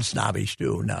a little snobbish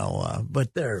too now,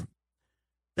 but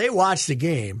they watch the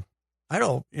game. I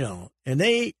don't, and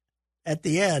they at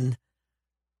the end,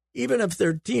 even if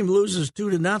their team loses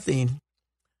 2-0,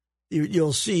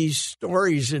 you'll see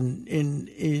stories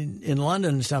in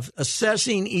London and stuff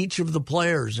assessing each of the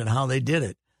players and how they did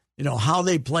it. How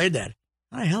they played that.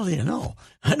 How the hell do you know?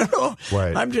 I don't know.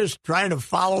 Right. I'm just trying to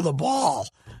follow the ball.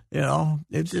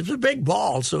 It's a big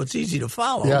ball, so it's easy to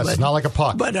follow. Yes, it's not like a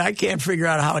puck. But I can't figure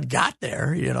out how it got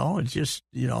there. It's just,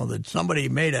 that somebody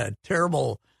made a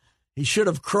terrible. He should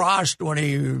have crossed when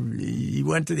he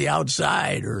went to the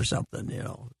outside or something.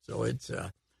 So it's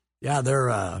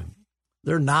their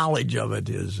knowledge of it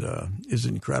is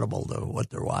incredible to what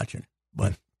they're watching.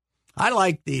 But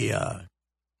I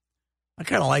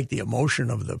kind of like the emotion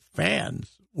of the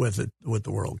fans with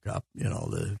the World Cup.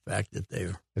 The fact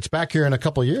that it's back here in a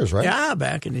couple of years, right? Yeah,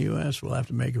 back in the U.S. We'll have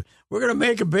to we're going to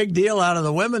make a big deal out of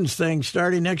the women's thing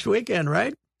starting next weekend,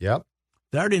 right? Yep.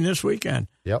 Starting this weekend.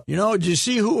 Yep. Did you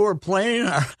see who we're playing?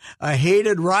 A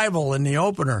hated rival in the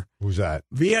opener. Who's that?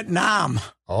 Vietnam.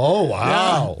 Oh,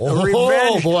 wow.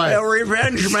 Yeah, a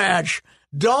revenge match.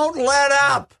 Don't let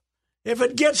up. If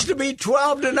it gets to be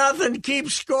 12-0, keep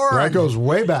scoring. That goes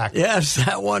way back. Yes,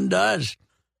 that one does.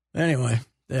 Anyway,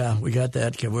 yeah, we got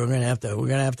that. We're gonna have to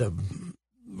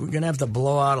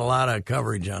blow out a lot of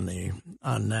coverage on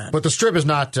that. But the Strip is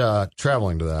not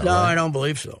traveling to that. No, right? I don't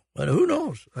believe so. But who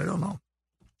knows? I don't know.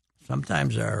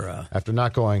 Sometimes our after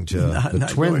not going to the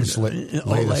Twins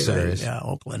latest series,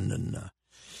 Oakland, and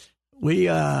we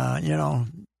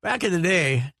back in the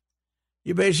day,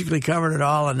 you basically covered it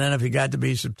all, and then if you got to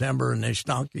be September and they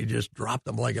stunk, you just dropped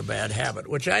them like a bad habit,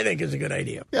 which I think is a good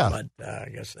idea. Yeah. But I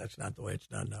guess that's not the way it's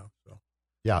done now. So.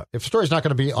 Yeah, if a story's not going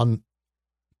to be on,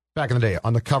 back in the day,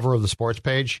 on the cover of the sports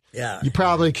page, you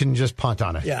probably can just punt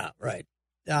on it. Yeah, right.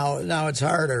 Now it's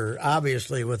harder,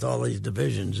 obviously, with all these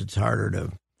divisions, it's harder to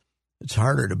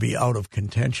be out of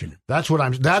contention. That's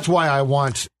why I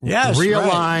want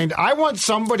realigned. Right. I want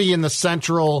somebody in the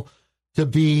Central to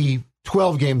be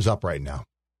 12 games up right now.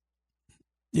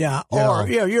 Yeah,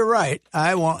 you're right.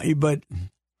 But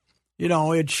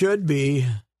it should be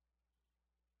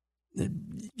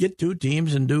get two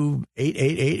teams and do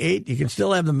 8-8-8-8. You can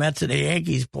still have the Mets and the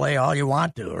Yankees play all you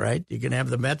want to, right? You can have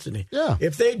the Mets and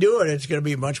if they do it, it's going to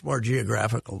be much more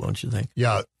geographical, don't you think?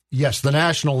 Yeah. Yes, the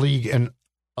National League and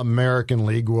American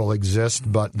League will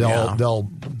exist, but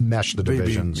they'll mesh the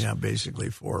divisions.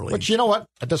 Basically 4 leagues. But you know what?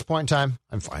 At this point in time,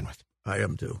 I'm fine with it. I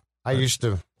am too. I used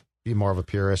to be more of a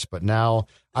purist, but now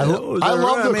I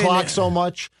love the clock so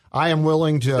much. I am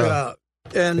willing to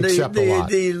accept a lot.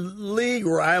 The league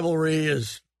rivalry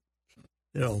is,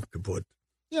 kaput.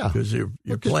 Yeah, because you're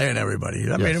playing everybody.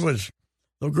 I mean, it was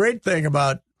the great thing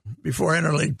about before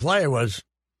interleague play was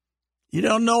you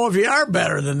don't know if you are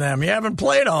better than them. You haven't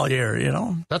played all year.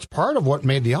 That's part of what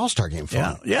made the All-Star game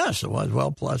fun. Yeah, yes, it was.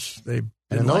 Well, plus they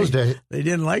days they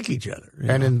didn't like each other.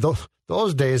 And in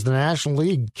those days, the National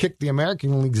League kicked the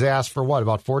American League's ass for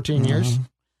about 14 years?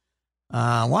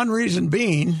 One reason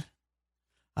being,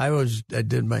 I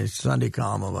did my Sunday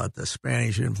column about the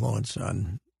Spanish influence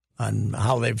on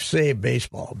how they've saved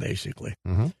baseball, basically.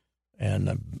 Mm-hmm.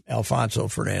 And Alfonso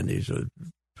Fernandez, a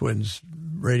Twins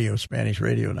Spanish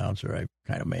radio announcer, I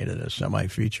kind of made it a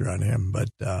semi-feature on him. But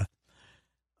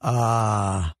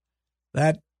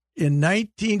that in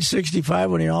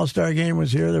 1965, when the All-Star game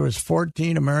was here, there was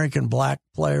 14 American black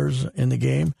players in the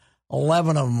game.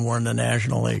 11 of them were in the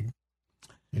National League.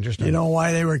 Interesting. You know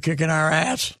why they were kicking our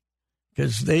ass?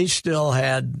 Because they still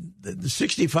had the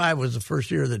 65 was the first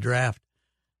year of the draft.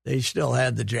 They still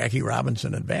had the Jackie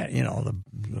Robinson advantage.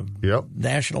 The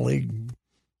National League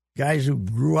guys who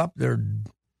grew up, their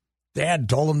dad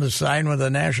told them to sign with a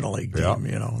National League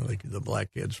team. Like the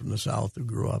black kids from the South who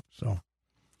grew up. So.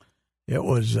 It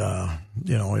was, but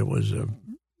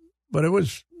it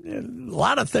was a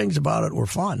lot of things about it were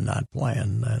fun. Not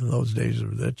playing those days,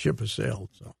 the chip has sailed.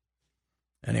 So,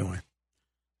 anyway,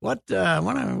 we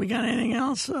got anything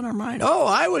else on our mind? Oh,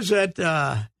 I was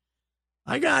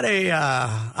I got a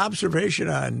observation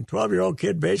on 12-year-old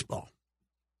kid baseball.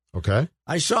 Okay,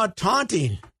 I saw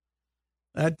taunting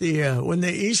at when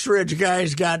the Eastridge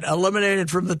guys got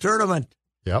eliminated from the tournament.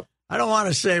 Yep, I don't want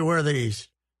to say where these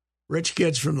rich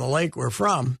kids from the lake were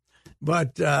from,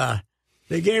 but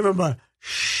they gave him a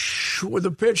shh with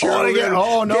the pitcher. No! Gave him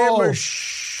a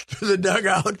shh to the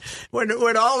dugout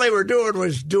when all they were doing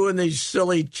was doing these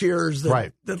silly cheers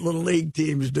that little league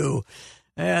teams do.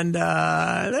 And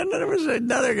then there was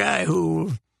another guy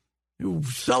who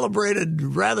celebrated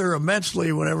rather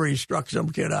immensely whenever he struck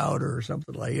some kid out or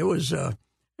something like it was. It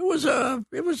was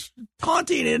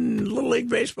taunting in Little League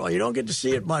baseball. You don't get to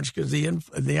see it much because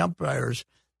the umpires.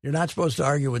 You're not supposed to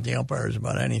argue with the umpires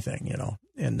about anything,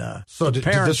 And so did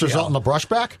this result in the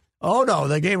brushback? Oh no,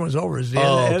 the game was over. It was the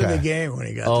end of the game when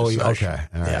he got. Oh, okay,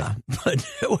 all right. Yeah, but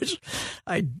it was.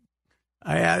 I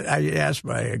asked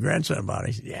my grandson about it.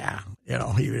 He said, "Yeah, they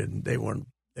weren't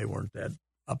that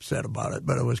upset about it,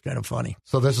 but it was kind of funny."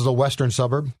 So this is a western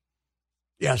suburb.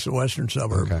 Yes, a western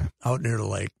suburb out near the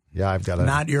lake. Yeah, I've got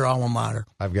not your alma mater.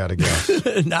 I've got to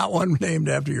guess. Not one named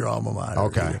after your alma mater.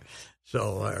 Okay. Either.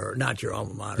 So, or not your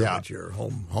alma mater, but your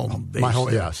home base. My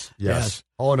home, yes.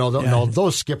 Oh, no,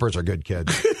 those skippers are good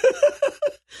kids.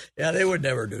 Yeah, they would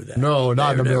never do that. No,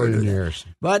 not in a million years.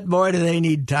 But, boy, do they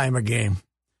need time of game.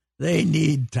 They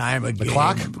need time of game.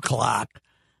 The clock.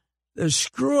 They're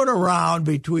screwing around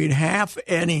between half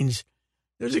innings.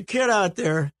 There's a kid out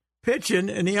there pitching,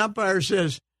 and the umpire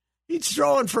says, he's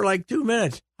throwing for like 2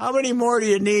 minutes. How many more do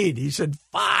you need? He said,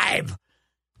 5.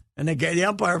 And the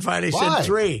umpire finally said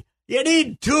 3. You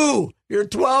need 2. You're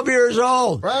 12 years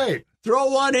old. Right.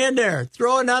 Throw one in there.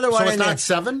 Throw another one in there. So it's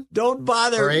not 7? Don't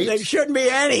bother. Or 8? There shouldn't be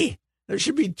any. There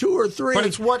should be 2 or 3. But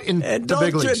it's what in the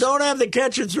big leagues? Don't have the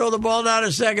catcher throw the ball down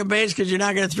to second base because you're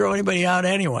not going to throw anybody out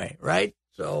anyway, right?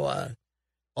 So,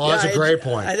 that's a great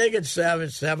point. I think it's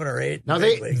 7 or 8. Now,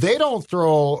 they don't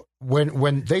throw,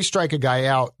 when they strike a guy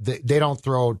out, they don't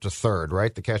throw to third,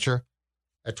 right, the catcher?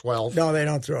 At 12? No, they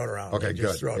don't throw it around. Okay, they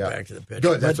just throw it back to the pitcher.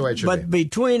 Good, that's the way it should be. But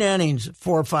between innings,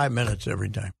 4 or 5 minutes every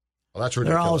time. Well, that's They're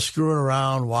ridiculous. all screwing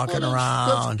around, walking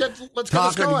around, let's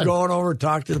talking, going. going over,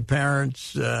 talk to the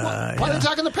parents. Why are they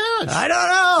talking to the parents? I don't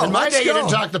know. In my day, you didn't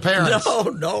talk to the parents.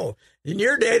 No. In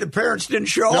your day, the parents didn't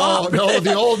show up. No,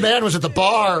 the old man was at the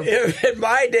bar. In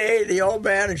my day, the old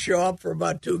man would show up for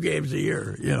about 2 games a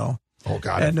year, Oh,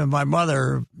 God. And my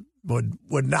mother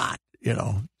would not,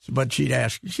 But she'd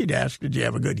ask, did you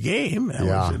have a good game?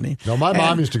 No, my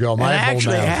mom used to go. My and old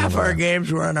actually, man half our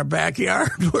games were in our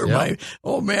backyard where my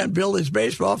old man built his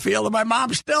baseball field, and my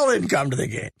mom still didn't come to the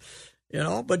game.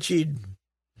 But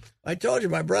I told you,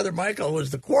 my brother Michael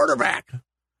was the quarterback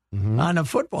on the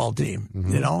football team.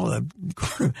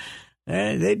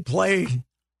 And they'd play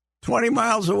 20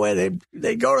 miles away.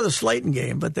 They'd go to the Slayton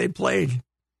game, but they'd play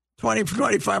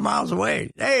 25 miles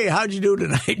away. Hey, how'd you do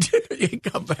tonight? You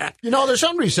come back. There's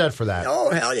something to be said for that.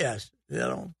 Oh, hell yes.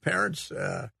 Parents,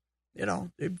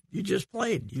 you just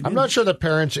played. I'm not sure that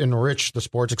parents enrich the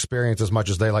sports experience as much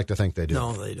as they like to think they do.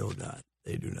 No, they do not.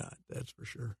 They do not. That's for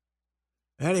sure.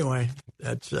 Anyway,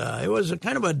 that's it was a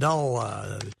kind of a dull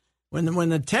when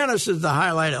the tennis is the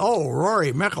highlight. Oh,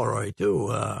 Rory McIlroy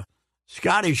too.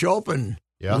 Scottish Open,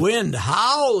 wind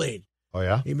howling. Oh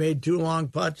yeah, he made 2 long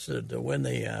putts to win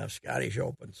the Scottish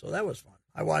Open, so that was fun.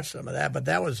 I watched some of that, but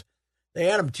they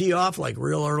had him tee off like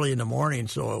real early in the morning,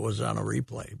 so it was on a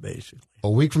replay basically. A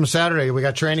week from Saturday, we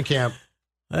got training camp.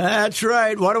 That's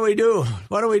right. What do we do?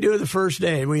 What do we do the first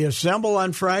day? We assemble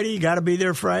on Friday. You got to be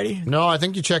there Friday. No, I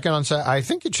think you check in on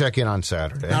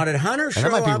Saturday. Now, did Hunter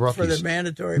show up for the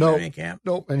mandatory training camp?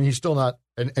 Nope, and he's still not.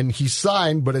 And he's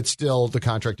signed, but it's still the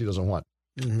contract he doesn't want.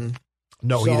 Mm-hmm.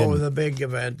 No, he didn't. So the big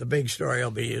event, the big story will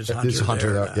be is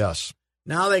Hunter there. Yes.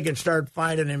 Now they can start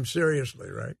finding him seriously,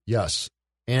 right? Yes.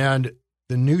 And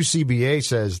the new CBA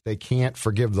says they can't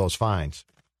forgive those fines.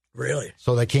 Really?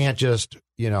 So they can't just,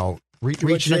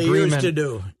 reach an agreement used to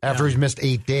do. after he's missed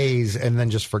 8 days and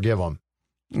then just forgive him.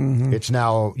 Mm-hmm. It's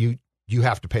now you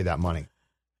have to pay that money.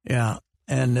 Yeah,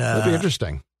 and it'll be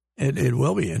interesting. It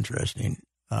will be interesting.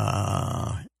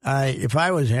 If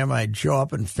I was him, I'd show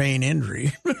up and feign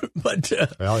injury. But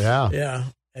yeah,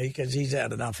 because he's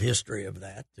had enough history of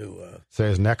that to say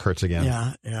his neck hurts again.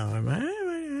 Yeah.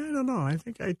 I don't know. I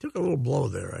think I took a little blow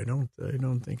there. I don't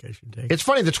think I should take it. It's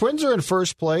funny. The Twins are in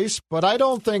first place, but I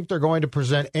don't think they're going to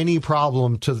present any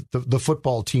problem to the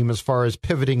football team as far as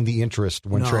pivoting the interest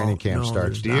when training camp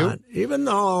starts. Do you? Even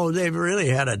though they've really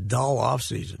had a dull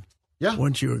offseason. Yeah.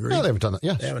 Wouldn't you agree? No, they haven't done that.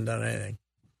 Yes. They haven't done anything.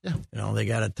 Yeah. They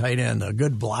got a tight end, a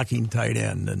good blocking tight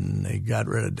end, and they got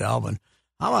rid of Dalvin.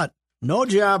 How about no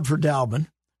job for Dalvin,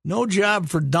 no job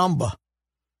for Dumba?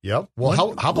 Yep.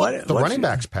 Well, how about the running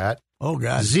backs, Pat? Oh,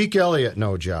 God. Zeke Elliott,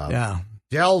 no job. Yeah.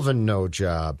 Dalvin, no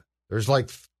job. There's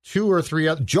like 2 or 3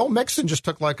 other. Joe Mixon just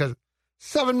took like a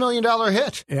 $7 million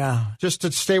hit. Yeah. Just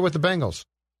to stay with the Bengals.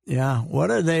 Yeah. What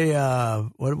are they?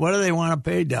 What do they want to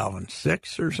pay Dalvin?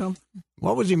 6 or something?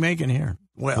 What was he making here?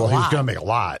 Well, he's going to make a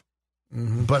lot.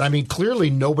 Mm-hmm. But, clearly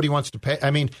nobody wants to pay.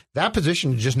 That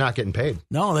position is just not getting paid.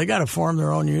 No, they got to form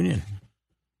their own union.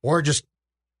 Or just,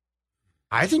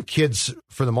 I think kids,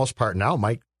 for the most part now,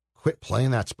 might quit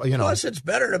playing that spot. Plus, it's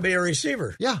better to be a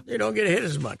receiver. Yeah. You don't get hit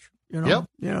as much. Yep.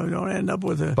 You don't end up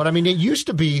with a. But, it used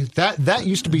to be, that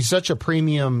used to be such a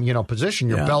premium, position,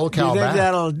 your bell cow back. Do you think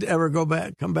that'll ever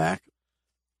come back?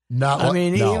 No.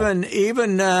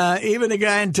 Even the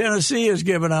guy in Tennessee has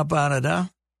given up on it, huh?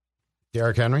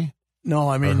 Derrick Henry?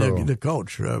 No, the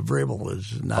coach, Vrabel,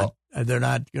 is not. Oh. They're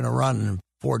not going to run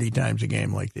 40 times a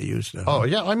game like they used to. Oh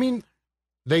yeah,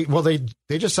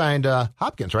 they just signed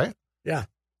Hopkins, right? Yeah.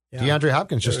 DeAndre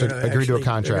Hopkins just agreed to a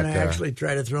contract. They're going to actually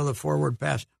try to throw the forward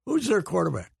pass. Who's their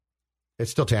quarterback?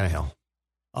 It's still Tannehill.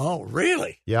 Oh,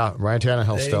 really? Yeah, Ryan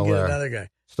Tannehill's still there. Another guy.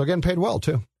 Still getting paid well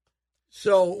too.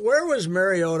 So where was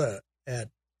Mariota at?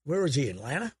 Where was he?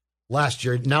 Atlanta? Last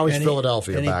year. Now he's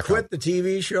Philadelphia. And he quit the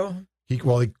TV show. He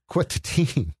quit the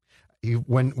team.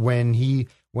 When he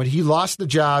lost the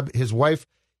job, his wife,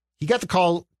 he got the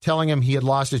call telling him he had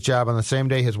lost his job on the same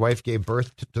day his wife gave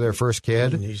birth to their first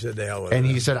kid. And he said, "The hell with it." And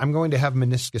he said, "I'm going to have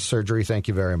meniscus surgery. Thank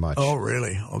you very much." Oh,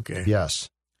 really? Okay. Yes.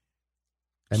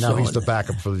 And now he's the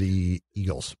backup for the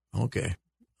Eagles. Okay.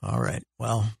 All right.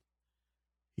 Well,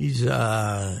 he's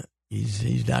not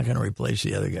going to replace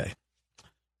the other guy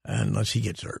unless he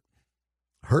gets hurt.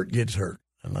 Hurt gets hurt.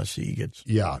 Unless he gets...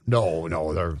 Yeah. No,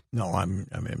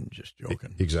 I'm just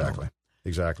joking. Exactly. So.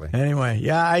 Exactly. Anyway,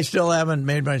 yeah, I still haven't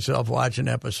made myself watch an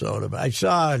episode of it. I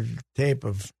saw a tape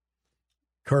of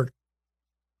Kirk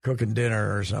cooking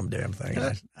dinner or some damn thing.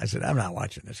 I said, I'm not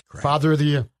watching this crap. Father of the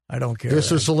Year. I don't care. This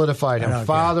has solidified him.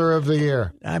 Father of the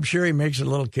Year. I'm sure he makes the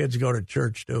little kids go to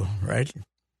church too, right?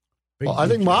 Well, I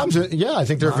think moms. Yeah, I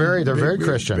think they're very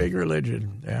Christian. Big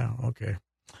religion. Yeah. Okay.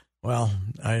 Well,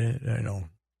 I know.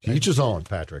 Each his own,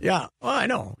 Patrick. Yeah. Well, I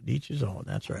know. Each his own.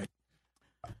 That's right.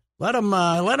 Let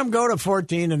them go to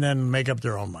 14 and then make up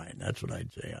their own mind. That's what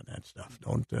I'd say on that stuff.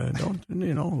 Don't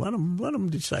let them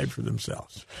decide for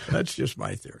themselves. That's just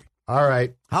my theory. All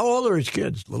right. How old are his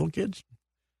kids? Little kids?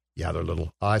 Yeah, they're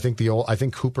little. I think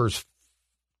Cooper's,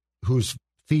 who's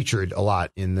featured a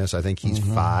lot in this. I think he's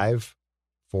 5,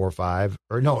 4 or 5,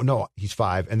 or no, he's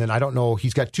 5, and then I don't know.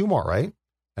 He's got 2 more, right?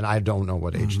 And I don't know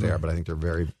what age they are, but I think they're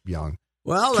very young.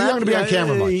 Well, too young to be on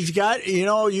camera much. He's got,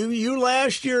 you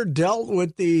last year dealt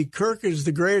with the Kirk is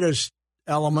the greatest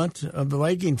element of the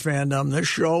Viking fandom. This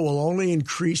show will only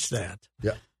increase that.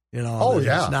 Yeah.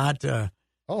 It's not.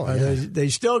 They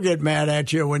still get mad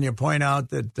at you when you point out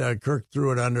that Kirk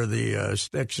threw it under the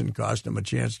sticks and cost him a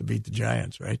chance to beat the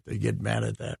Giants, right? They get mad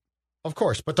at that. Of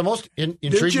course, but the most intriguing.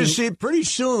 Did you see? Pretty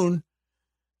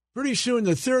soon,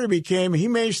 the theory became he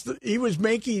was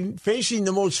facing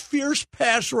the most fierce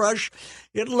pass rush.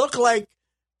 It looked like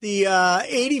the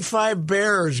 85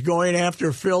 Bears going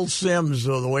after Phil Simms,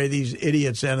 the way these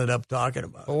idiots ended up talking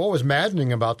about it. Well, what was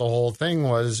maddening about the whole thing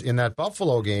was in that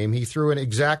Buffalo game, he threw he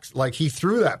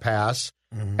threw that pass,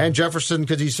 and Jefferson,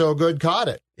 because he's so good, caught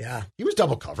it. Yeah. He was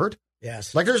double covered.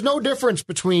 Yes. Like, there's no difference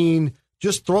between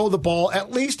just throw the ball.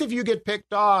 At least if you get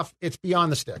picked off, it's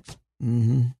beyond the sticks.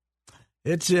 Mm-hmm.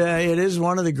 It is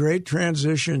one of the great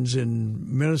transitions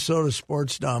in Minnesota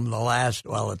sportsdom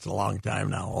it's a long time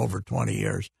now, over 20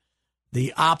 years.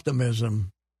 The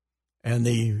optimism and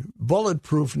the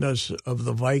bulletproofness of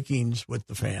the Vikings with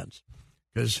the fans.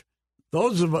 Because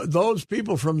those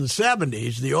people from the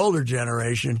 70s, the older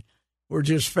generation, were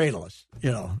just fatalists,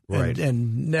 Right.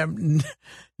 And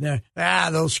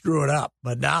they'll screw it up.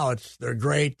 But now they're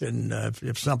great, and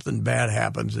if something bad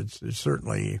happens, it's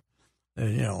certainly...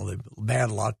 the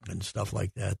bad luck and stuff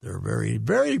like that. They're very,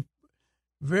 very,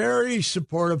 very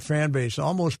supportive fan base,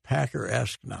 almost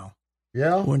Packer-esque now.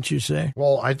 Yeah. Wouldn't you say?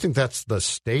 Well, I think that's the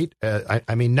state.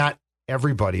 I mean, not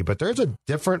everybody, but there's a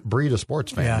different breed of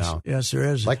sports fan now. Yes, there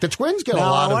is. Like the Twins get a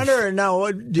lot of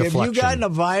deflection. Have you gotten a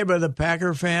vibe of the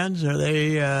Packer fans? Are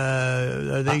they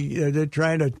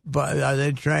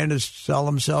trying to sell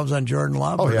themselves on Jordan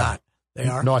Love or not? They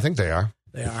are. No, I think they are.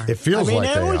 They are. It feels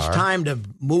like they are. It's time to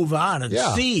move on and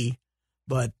see,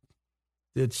 but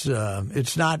it's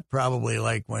not probably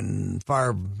like when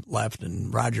Favre left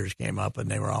and Rodgers came up and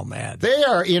they were all mad. They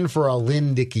are in for a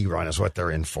Lynn Dickey run is what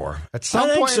they're in for. At some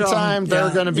point in time,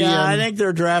 they're going to be in. I think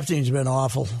their drafting's been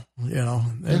awful.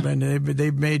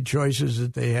 They've made choices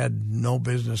that they had no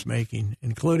business making,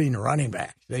 including running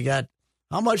backs.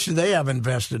 How much do they have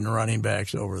invested in running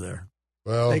backs over there?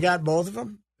 Well, they got both of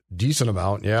them? Decent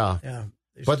amount, yeah. Yeah.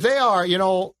 But they are,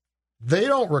 they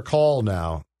don't recall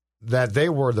now that they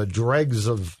were the dregs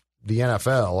of the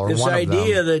NFL or this one of them. This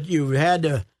idea that you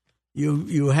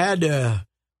had to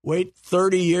wait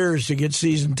 30 years to get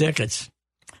season tickets.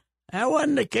 That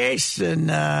wasn't the case. And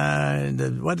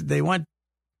they went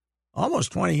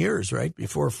almost 20 years, right,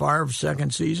 before Favre's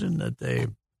second season that they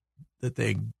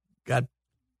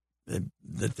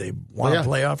won a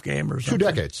playoff game or something. 2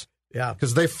 decades. Yeah.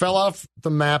 Because they fell off the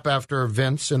map after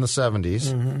Vince in the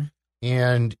 70s.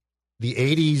 And the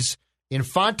 80s.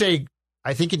 Infante,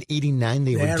 I think in 89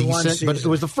 they were decent. But it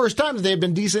was the first time that they had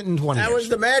been decent in 20 years. That was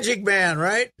the Magic Man,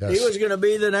 right? Yes. He was going to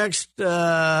be the next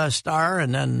star,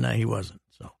 and then he wasn't.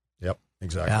 So. Yep,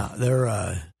 exactly. Yeah,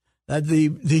 they're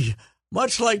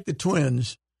much like the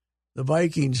Twins, the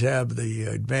Vikings have the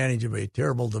advantage of a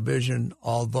terrible division,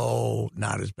 although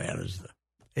not as bad as the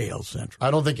AL Central.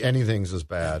 I don't think anything's as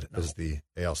bad as the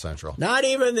AL Central. Not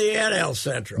even the NL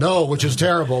Central. No, which is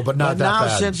terrible, but not that now bad.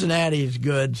 Now Cincinnati's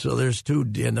good, so there's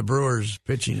 2, and the Brewers'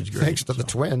 pitching is great. Thanks to the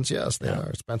Twins, yes, they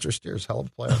are. Spencer Steer's hell of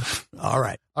a player. All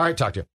right. All right, talk to you.